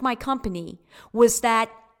launching of my company, was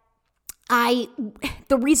that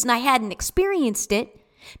the reason I hadn't experienced it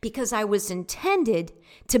because I was intended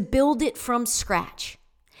to build it from scratch.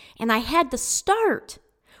 And I had to start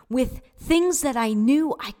with things that I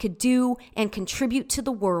knew I could do and contribute to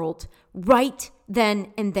the world right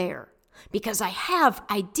then and there. Because I have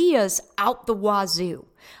ideas out the wazoo.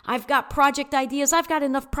 I've got project ideas. I've got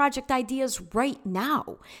enough project ideas right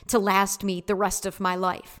now to last me the rest of my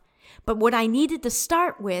life. But what I needed to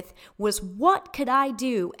start with was, what could I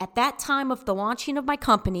do at that time of the launching of my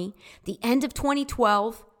company, the end of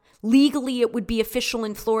 2012? Legally, it would be official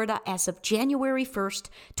in Florida as of January 1st,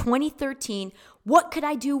 2013. What could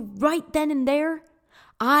I do right then and there?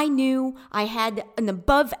 I knew I had an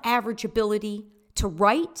above average ability to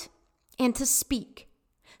write and to speak.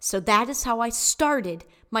 So that is how I started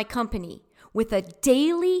my company, with a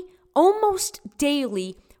daily, almost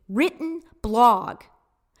daily written blog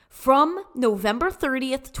from November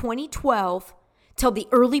 30th, 2012 till the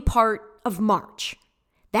early part of March.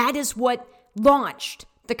 That is what launched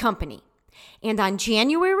the company. And on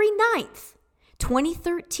January 9th,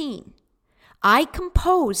 2013, I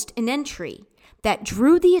composed an entry that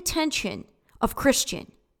drew the attention of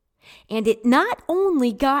Christian. And it not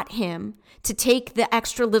only got him to take the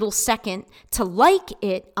extra little second to like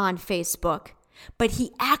it on Facebook, but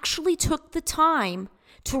he actually took the time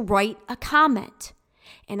to write a comment.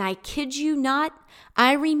 And I kid you not,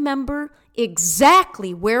 I remember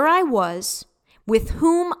exactly where I was, with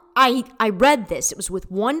whom I read this. It was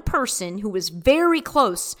with one person who was very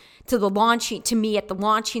close to me at the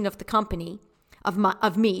launching of the company,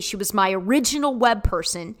 of me. She was my original web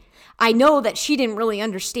person. I know that she didn't really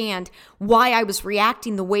understand why I was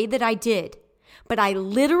reacting the way that I did, but I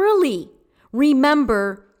literally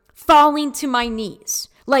remember falling to my knees.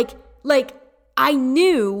 Like I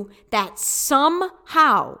knew that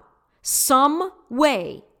somehow, some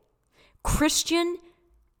way, Christian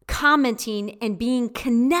commenting and being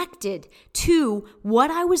connected to what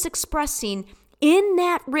I was expressing in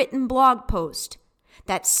that written blog post,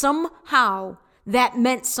 that somehow that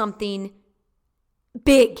meant something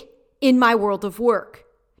big in my world of work.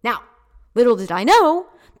 Now, little did I know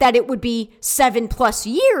that it would be 7+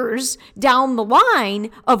 years down the line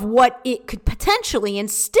of what it could potentially, and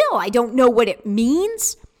still I don't know what it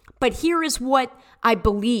means, but here is what I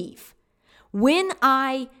believe. When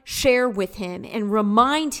I share with him and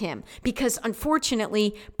remind him, because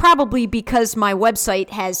unfortunately, probably because my website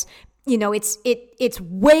has, it's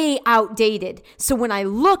way outdated. So when I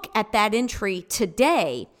look at that entry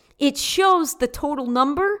today, it shows the total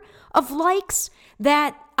number of likes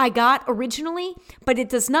that I got originally, but it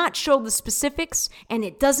does not show the specifics, and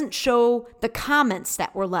it doesn't show the comments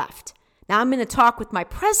that were left. Now I'm going to talk with my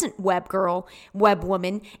present web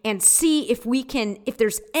woman, and see if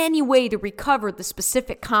there's any way to recover the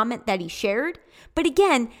specific comment that he shared. But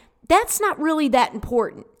again, that's not really that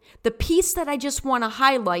important. The piece that I just want to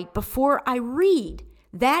highlight before I read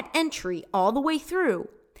that entry all the way through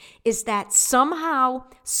is that somehow,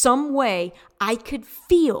 some way, I could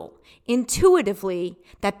feel intuitively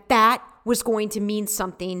that was going to mean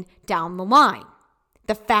something down the line.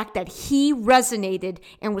 The fact that he resonated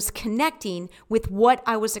and was connecting with what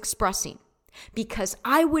I was expressing. Because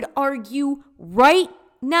I would argue right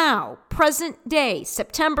now, present day,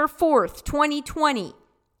 September 4th, 2020,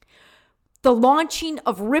 the launching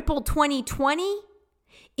of Ripple 2020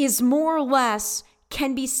 is more or less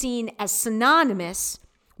can be seen as synonymous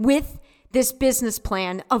with this business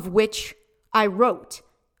plan of which I wrote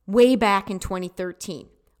way back in 2013.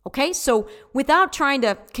 Okay, so without trying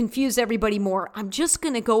to confuse everybody more, I'm just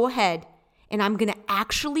going to go ahead and I'm going to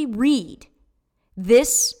actually read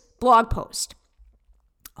this blog post.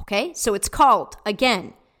 Okay, so it's called,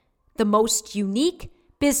 again, The Most Unique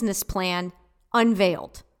Business Plan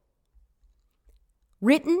Unveiled.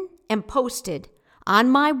 Written and posted on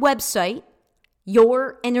my website,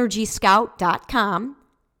 yourenergyscout.com,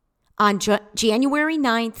 on January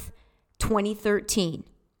 9th, 2013.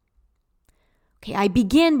 Okay, I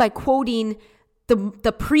begin by quoting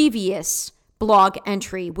the previous blog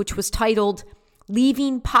entry, which was titled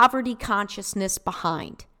Leaving Poverty Consciousness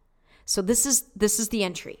Behind. So this is the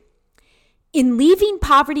entry. In leaving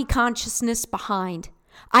poverty consciousness behind,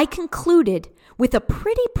 I concluded with a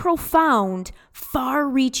pretty profound,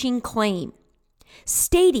 far-reaching claim,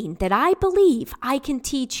 stating that I believe I can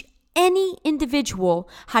teach any individual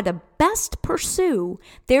how to best pursue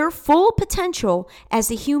their full potential as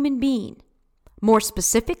a human being. More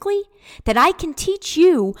specifically, that I can teach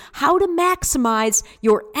you how to maximize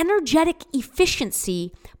your energetic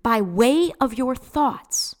efficiency by way of your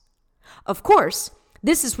thoughts. Of course,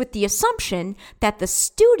 this is with the assumption that the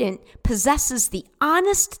student possesses the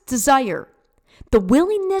honest desire, the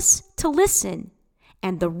willingness to listen,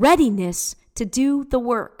 and the readiness to do the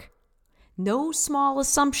work. No small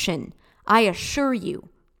assumption, I assure you.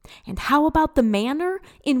 And how about the manner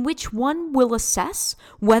in which one will assess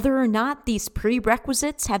whether or not these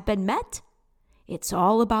prerequisites have been met? It's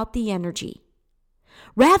all about the energy.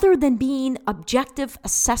 Rather than being objective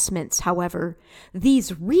assessments, however,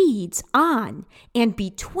 these reads on and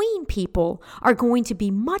between people are going to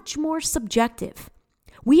be much more subjective.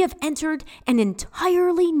 We have entered an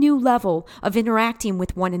entirely new level of interacting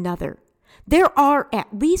with one another. There are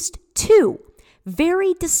at least two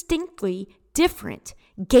very distinctly different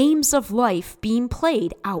games of life being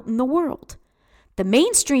played out in the world. The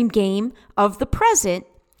mainstream game of the present,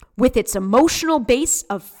 with its emotional base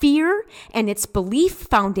of fear and its belief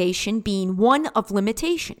foundation being one of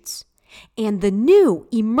limitations. And the new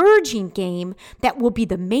emerging game that will be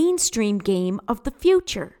the mainstream game of the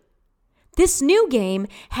future. This new game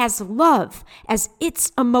has love as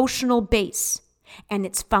its emotional base, and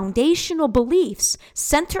its foundational beliefs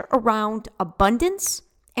center around abundance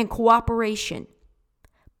and cooperation.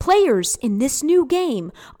 Players in this new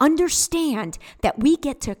game understand that we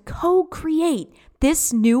get to co-create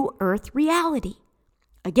this new earth reality.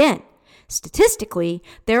 Again, statistically,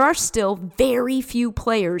 there are still very few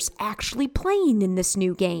players actually playing in this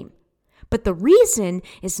new game. But the reason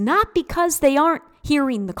is not because they aren't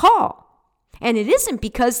hearing the call. And it isn't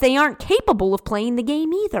because they aren't capable of playing the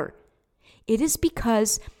game either. It is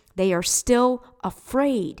because they are still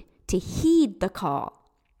afraid to heed the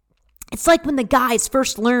call. It's like when the guys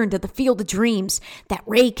first learned of the Field of Dreams that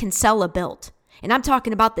Ray Kinsella built. And I'm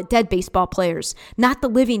talking about the dead baseball players, not the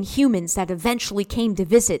living humans that eventually came to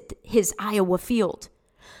visit his Iowa field.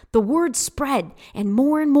 The word spread, and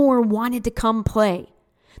more wanted to come play.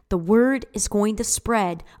 The word is going to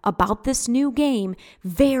spread about this new game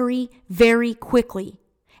very, very quickly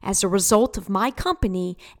as a result of my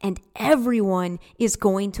company, and everyone is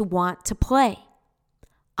going to want to play.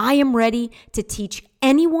 I am ready to teach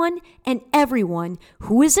anyone and everyone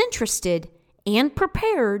who is interested and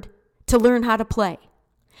prepared to learn how to play,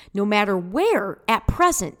 no matter where at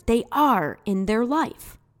present they are in their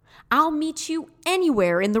life. I'll meet you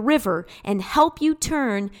anywhere in the river and help you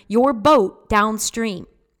turn your boat downstream.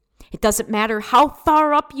 It doesn't matter how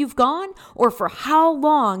far up you've gone or for how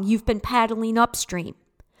long you've been paddling upstream.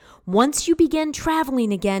 Once you begin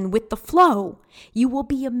traveling again with the flow, you will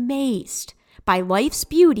be amazed by life's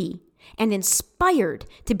beauty and inspired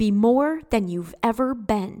to be more than you've ever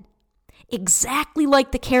been. Exactly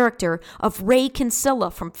like the character of Ray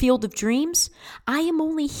Kinsella from Field of Dreams, I am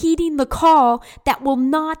only heeding the call that will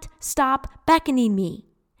not stop beckoning me.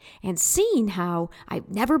 And seeing how I've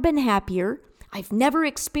never been happier, I've never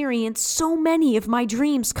experienced so many of my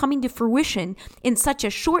dreams coming to fruition in such a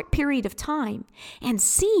short period of time, and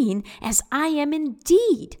seeing as I am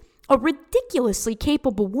indeed a ridiculously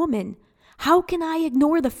capable woman, how can I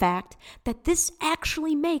ignore the fact that this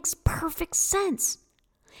actually makes perfect sense?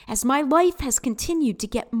 As my life has continued to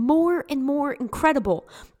get more and more incredible,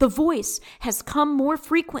 the voice has come more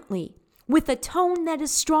frequently, with a tone that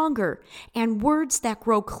is stronger and words that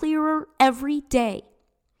grow clearer every day.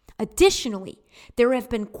 Additionally, there have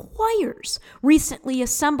been choirs recently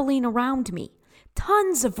assembling around me,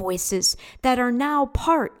 tons of voices that are now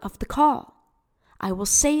part of the call. I will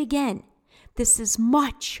say again, this is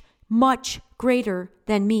much, much greater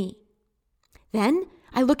than me. Then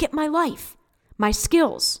I look at my life, my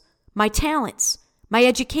skills, my talents, my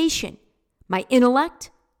education, my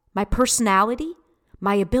intellect, my personality,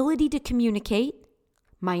 my ability to communicate,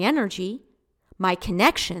 my energy, my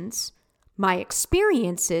connections, my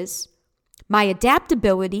experiences, my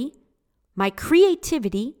adaptability, my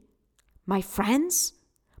creativity, my friends,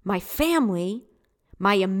 my family,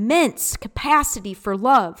 my immense capacity for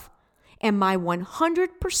love, and my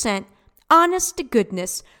 100%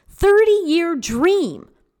 honest-to-goodness 30-year dream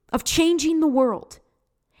of changing the world.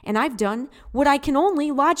 And I've done what I can only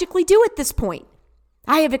logically do at this point.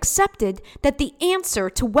 I have accepted that the answer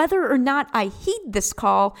to whether or not I heed this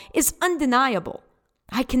call is undeniable.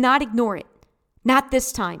 I cannot ignore it. Not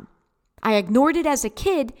this time. I ignored it as a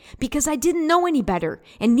kid because I didn't know any better,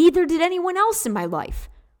 and neither did anyone else in my life.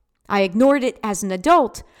 I ignored it as an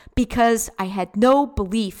adult because I had no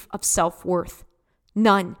belief of self-worth.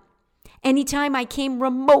 None. Anytime I came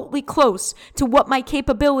remotely close to what my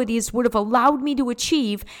capabilities would have allowed me to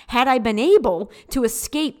achieve had I been able to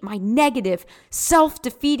escape my negative,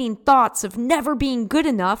 self-defeating thoughts of never being good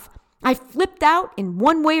enough, I flipped out in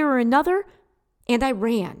one way or another, and I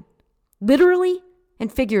ran, literally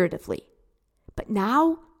and figuratively. But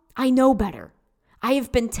now I know better. I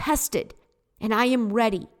have been tested, and I am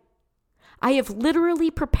ready. I have literally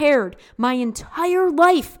prepared my entire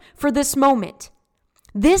life for this moment.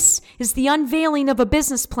 This is the unveiling of a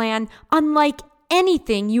business plan unlike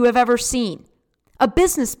anything you have ever seen. A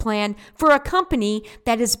business plan for a company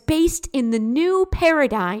that is based in the new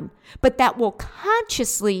paradigm, but that will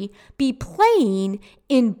consciously be playing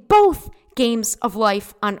in both games of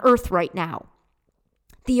life on earth right now.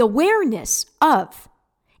 The awareness of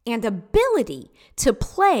and ability to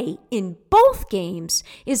play in both games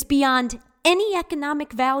is beyond any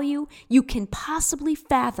economic value you can possibly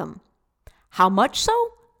fathom. How much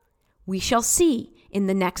so? We shall see in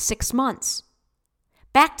the next 6 months.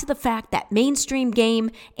 Back to the fact that mainstream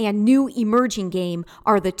game and new emerging game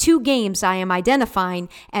are the two games I am identifying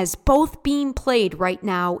as both being played right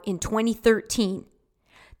now in 2013.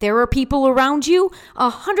 There are people around you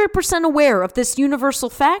 100% aware of this universal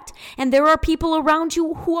fact, and there are people around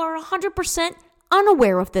you who are 100%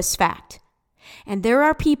 unaware of this fact. And there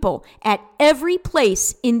are people at every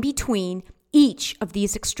place in between each of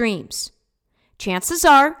these extremes. Chances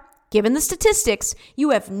are, given the statistics, you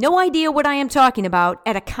have no idea what I am talking about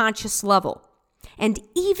at a conscious level. And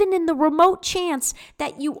even in the remote chance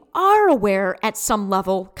that you are aware at some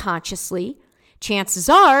level consciously, chances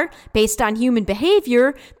are, based on human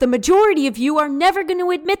behavior, the majority of you are never going to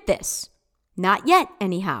admit this. Not yet,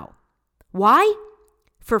 anyhow. Why?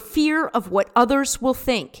 For fear of what others will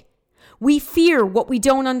think. We fear what we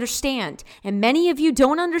don't understand, and many of you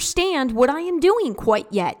don't understand what I am doing quite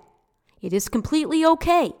yet. It is completely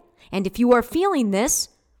okay. And if you are feeling this,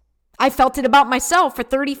 I felt it about myself for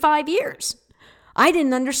 35 years. I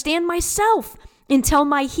didn't understand myself until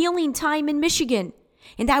my healing time in Michigan.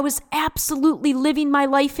 And I was absolutely living my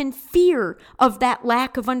life in fear of that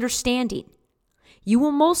lack of understanding. You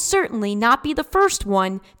will most certainly not be the first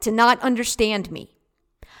one to not understand me.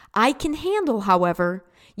 I can handle however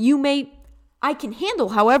you may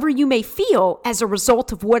feel as a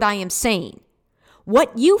result of what I am saying.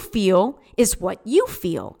 What you feel is what you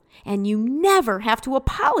feel, and you never have to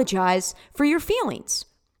apologize for your feelings.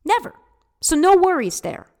 Never. So no worries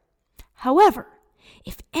there. However,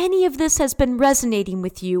 if any of this has been resonating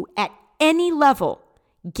with you at any level,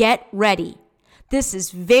 get ready. This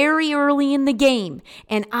is very early in the game,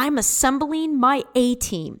 and I'm assembling my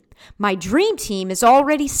A-team. My dream team is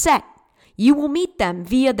already set. You will meet them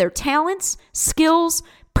via their talents, skills,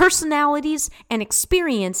 personalities, and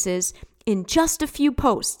experiences in just a few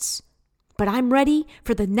posts. But I'm ready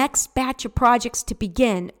for the next batch of projects to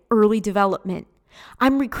begin early development.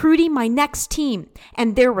 I'm recruiting my next team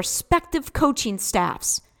and their respective coaching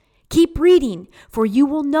staffs. Keep reading, for you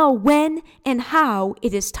will know when and how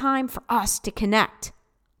it is time for us to connect.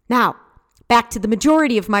 Now, back to the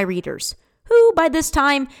majority of my readers, who by this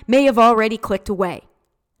time may have already clicked away.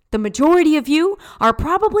 The majority of you are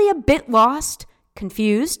probably a bit lost,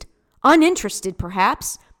 confused, uninterested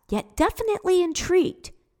perhaps, yet definitely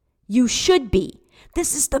intrigued. You should be.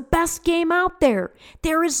 This is the best game out there.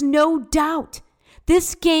 There is no doubt.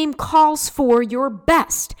 This game calls for your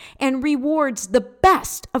best and rewards the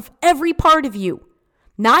best of every part of you,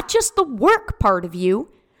 not just the work part of you.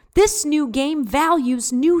 This new game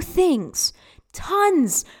values new things,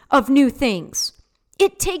 tons of new things.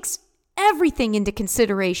 It takes everything into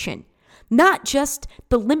consideration, not just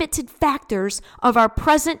the limited factors of our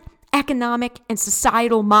present economic and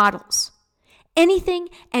societal models. Anything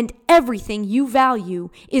and everything you value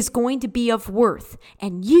is going to be of worth,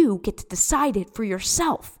 and you get to decide it for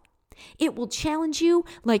yourself. It will challenge you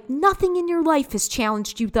like nothing in your life has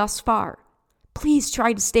challenged you thus far. Please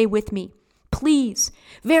try to stay with me. Please.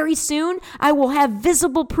 Very soon, I will have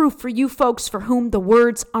visible proof for you folks for whom the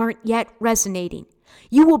words aren't yet resonating.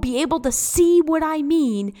 You will be able to see what I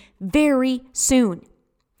mean very soon.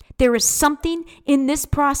 There is something in this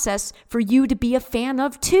process for you to be a fan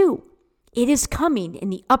of too. It is coming in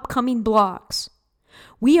the upcoming blogs.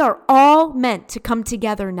 We are all meant to come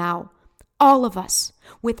together now, all of us,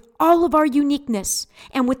 with all of our uniqueness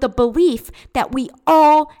and with the belief that we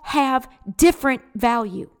all have different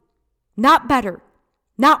value. Not better,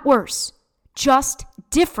 not worse, just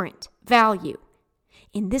different value.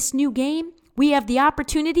 In this new game, we have the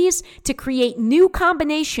opportunities to create new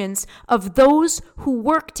combinations of those who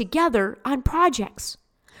work together on projects.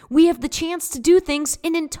 We have the chance to do things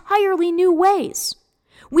in entirely new ways.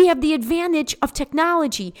 We have the advantage of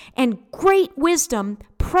technology and great wisdom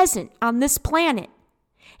present on this planet.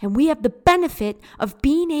 And we have the benefit of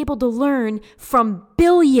being able to learn from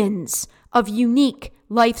billions of unique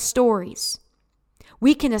life stories.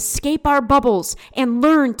 We can escape our bubbles and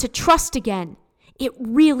learn to trust again. It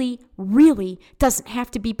really, really doesn't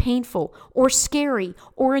have to be painful or scary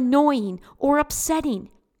or annoying or upsetting.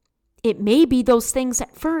 It may be those things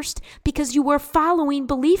at first because you are following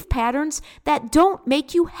belief patterns that don't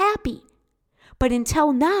make you happy. But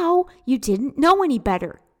until now, you didn't know any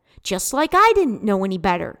better, just like I didn't know any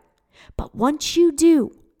better. But once you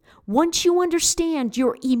do, once you understand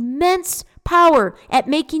your immense power at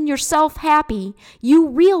making yourself happy, you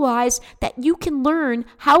realize that you can learn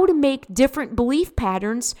how to make different belief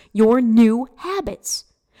patterns your new habits.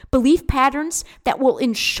 Belief patterns that will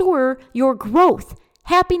ensure your growth,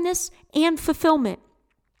 happiness, and fulfillment.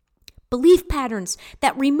 Belief patterns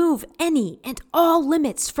that remove any and all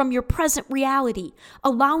limits from your present reality,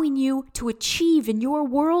 allowing you to achieve in your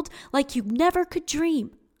world like you never could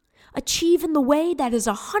dream. Achieve in the way that is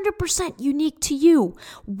 100% unique to you,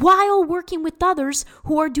 while working with others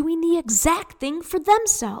who are doing the exact thing for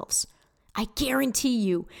themselves. I guarantee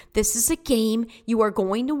you, this is a game you are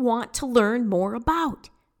going to want to learn more about,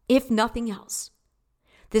 if nothing else.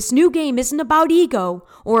 This new game isn't about ego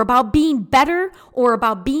or about being better or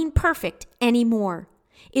about being perfect anymore.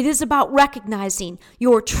 It is about recognizing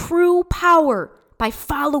your true power by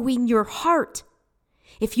following your heart.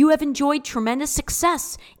 If you have enjoyed tremendous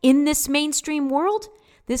success in this mainstream world,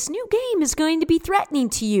 this new game is going to be threatening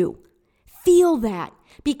to you. Feel that,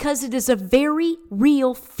 because it is a very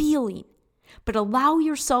real feeling. But allow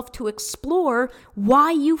yourself to explore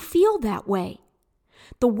why you feel that way.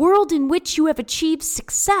 The world in which you have achieved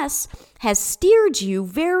success has steered you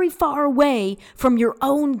very far away from your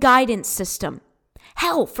own guidance system.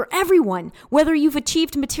 Hell, for everyone, whether you've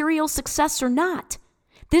achieved material success or not.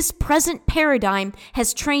 This present paradigm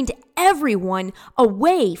has trained everyone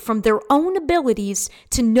away from their own abilities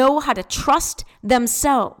to know how to trust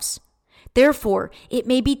themselves. Therefore, it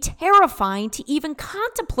may be terrifying to even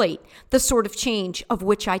contemplate the sort of change of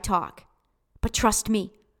which I talk. But trust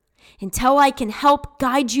me, until I can help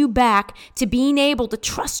guide you back to being able to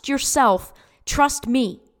trust yourself, trust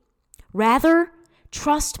me. Rather,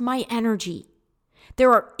 trust my energy.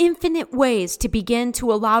 There are infinite ways to begin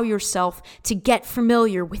to allow yourself to get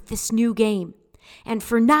familiar with this new game. And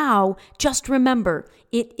for now, just remember,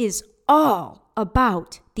 it is all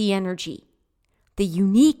about the energy, the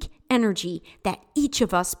unique energy that each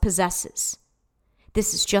of us possesses.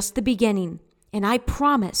 This is just the beginning, and I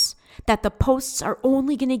promise that the posts are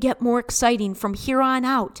only going to get more exciting from here on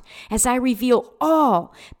out as I reveal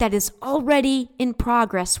all that is already in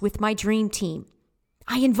progress with my dream team.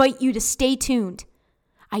 I invite you to stay tuned.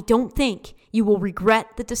 I don't think you will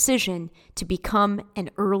regret the decision to become an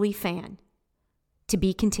early fan. To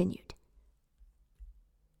be continued.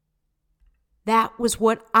 That was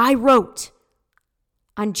what I wrote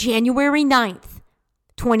on January 9th,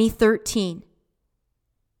 2013.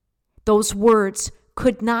 Those words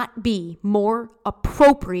could not be more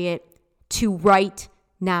appropriate to write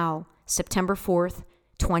now, September 4th,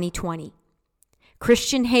 2020.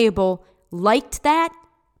 Christian Habel liked that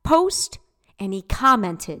post and he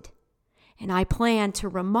commented, and I plan to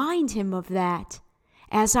remind him of that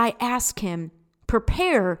as I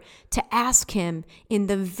prepare to ask him in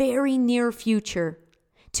the very near future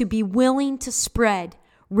to be willing to spread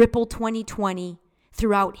Ripple 2020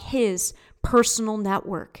 throughout his personal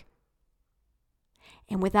network.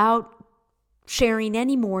 And without sharing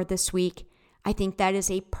any more this week, I think that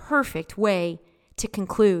is a perfect way to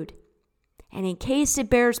conclude. And in case it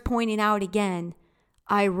bears pointing out again,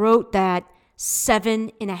 I wrote that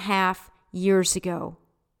 7.5 years ago.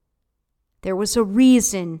 There was a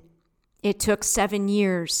reason it took 7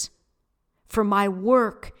 years for my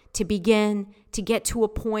work to begin to get to a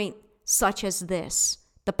point such as this,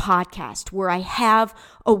 the podcast, where I have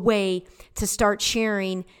a way to start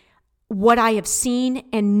sharing what I have seen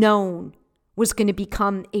and known was going to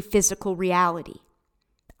become a physical reality.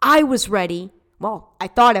 I was ready. Well, I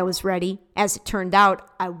thought I was ready. As it turned out,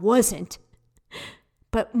 I wasn't.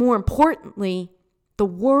 But more importantly, the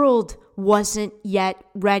world wasn't yet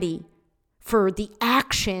ready for the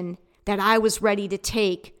action that I was ready to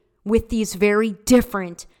take with these very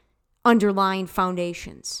different underlying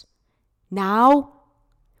foundations. Now,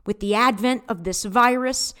 with the advent of this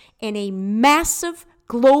virus and a massive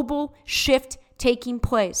global shift taking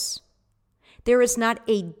place, there is not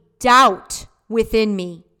a doubt within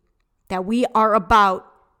me that we are about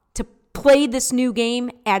to play this new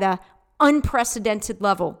game at an unprecedented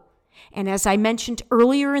level. And as I mentioned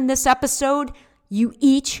earlier in this episode, you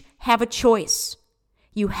each have a choice.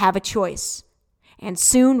 You have a choice. And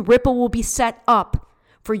soon Ripple will be set up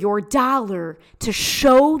for your dollar to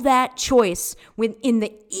show that choice in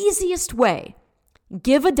the easiest way.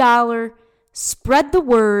 Give $1, spread the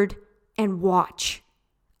word, and watch.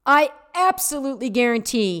 I absolutely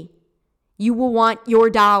guarantee you will want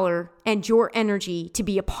your dollar and your energy to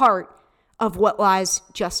be a part of what lies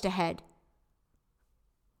just ahead.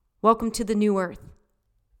 Welcome to the new earth.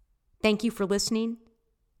 Thank you for listening.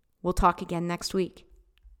 We'll talk again next week.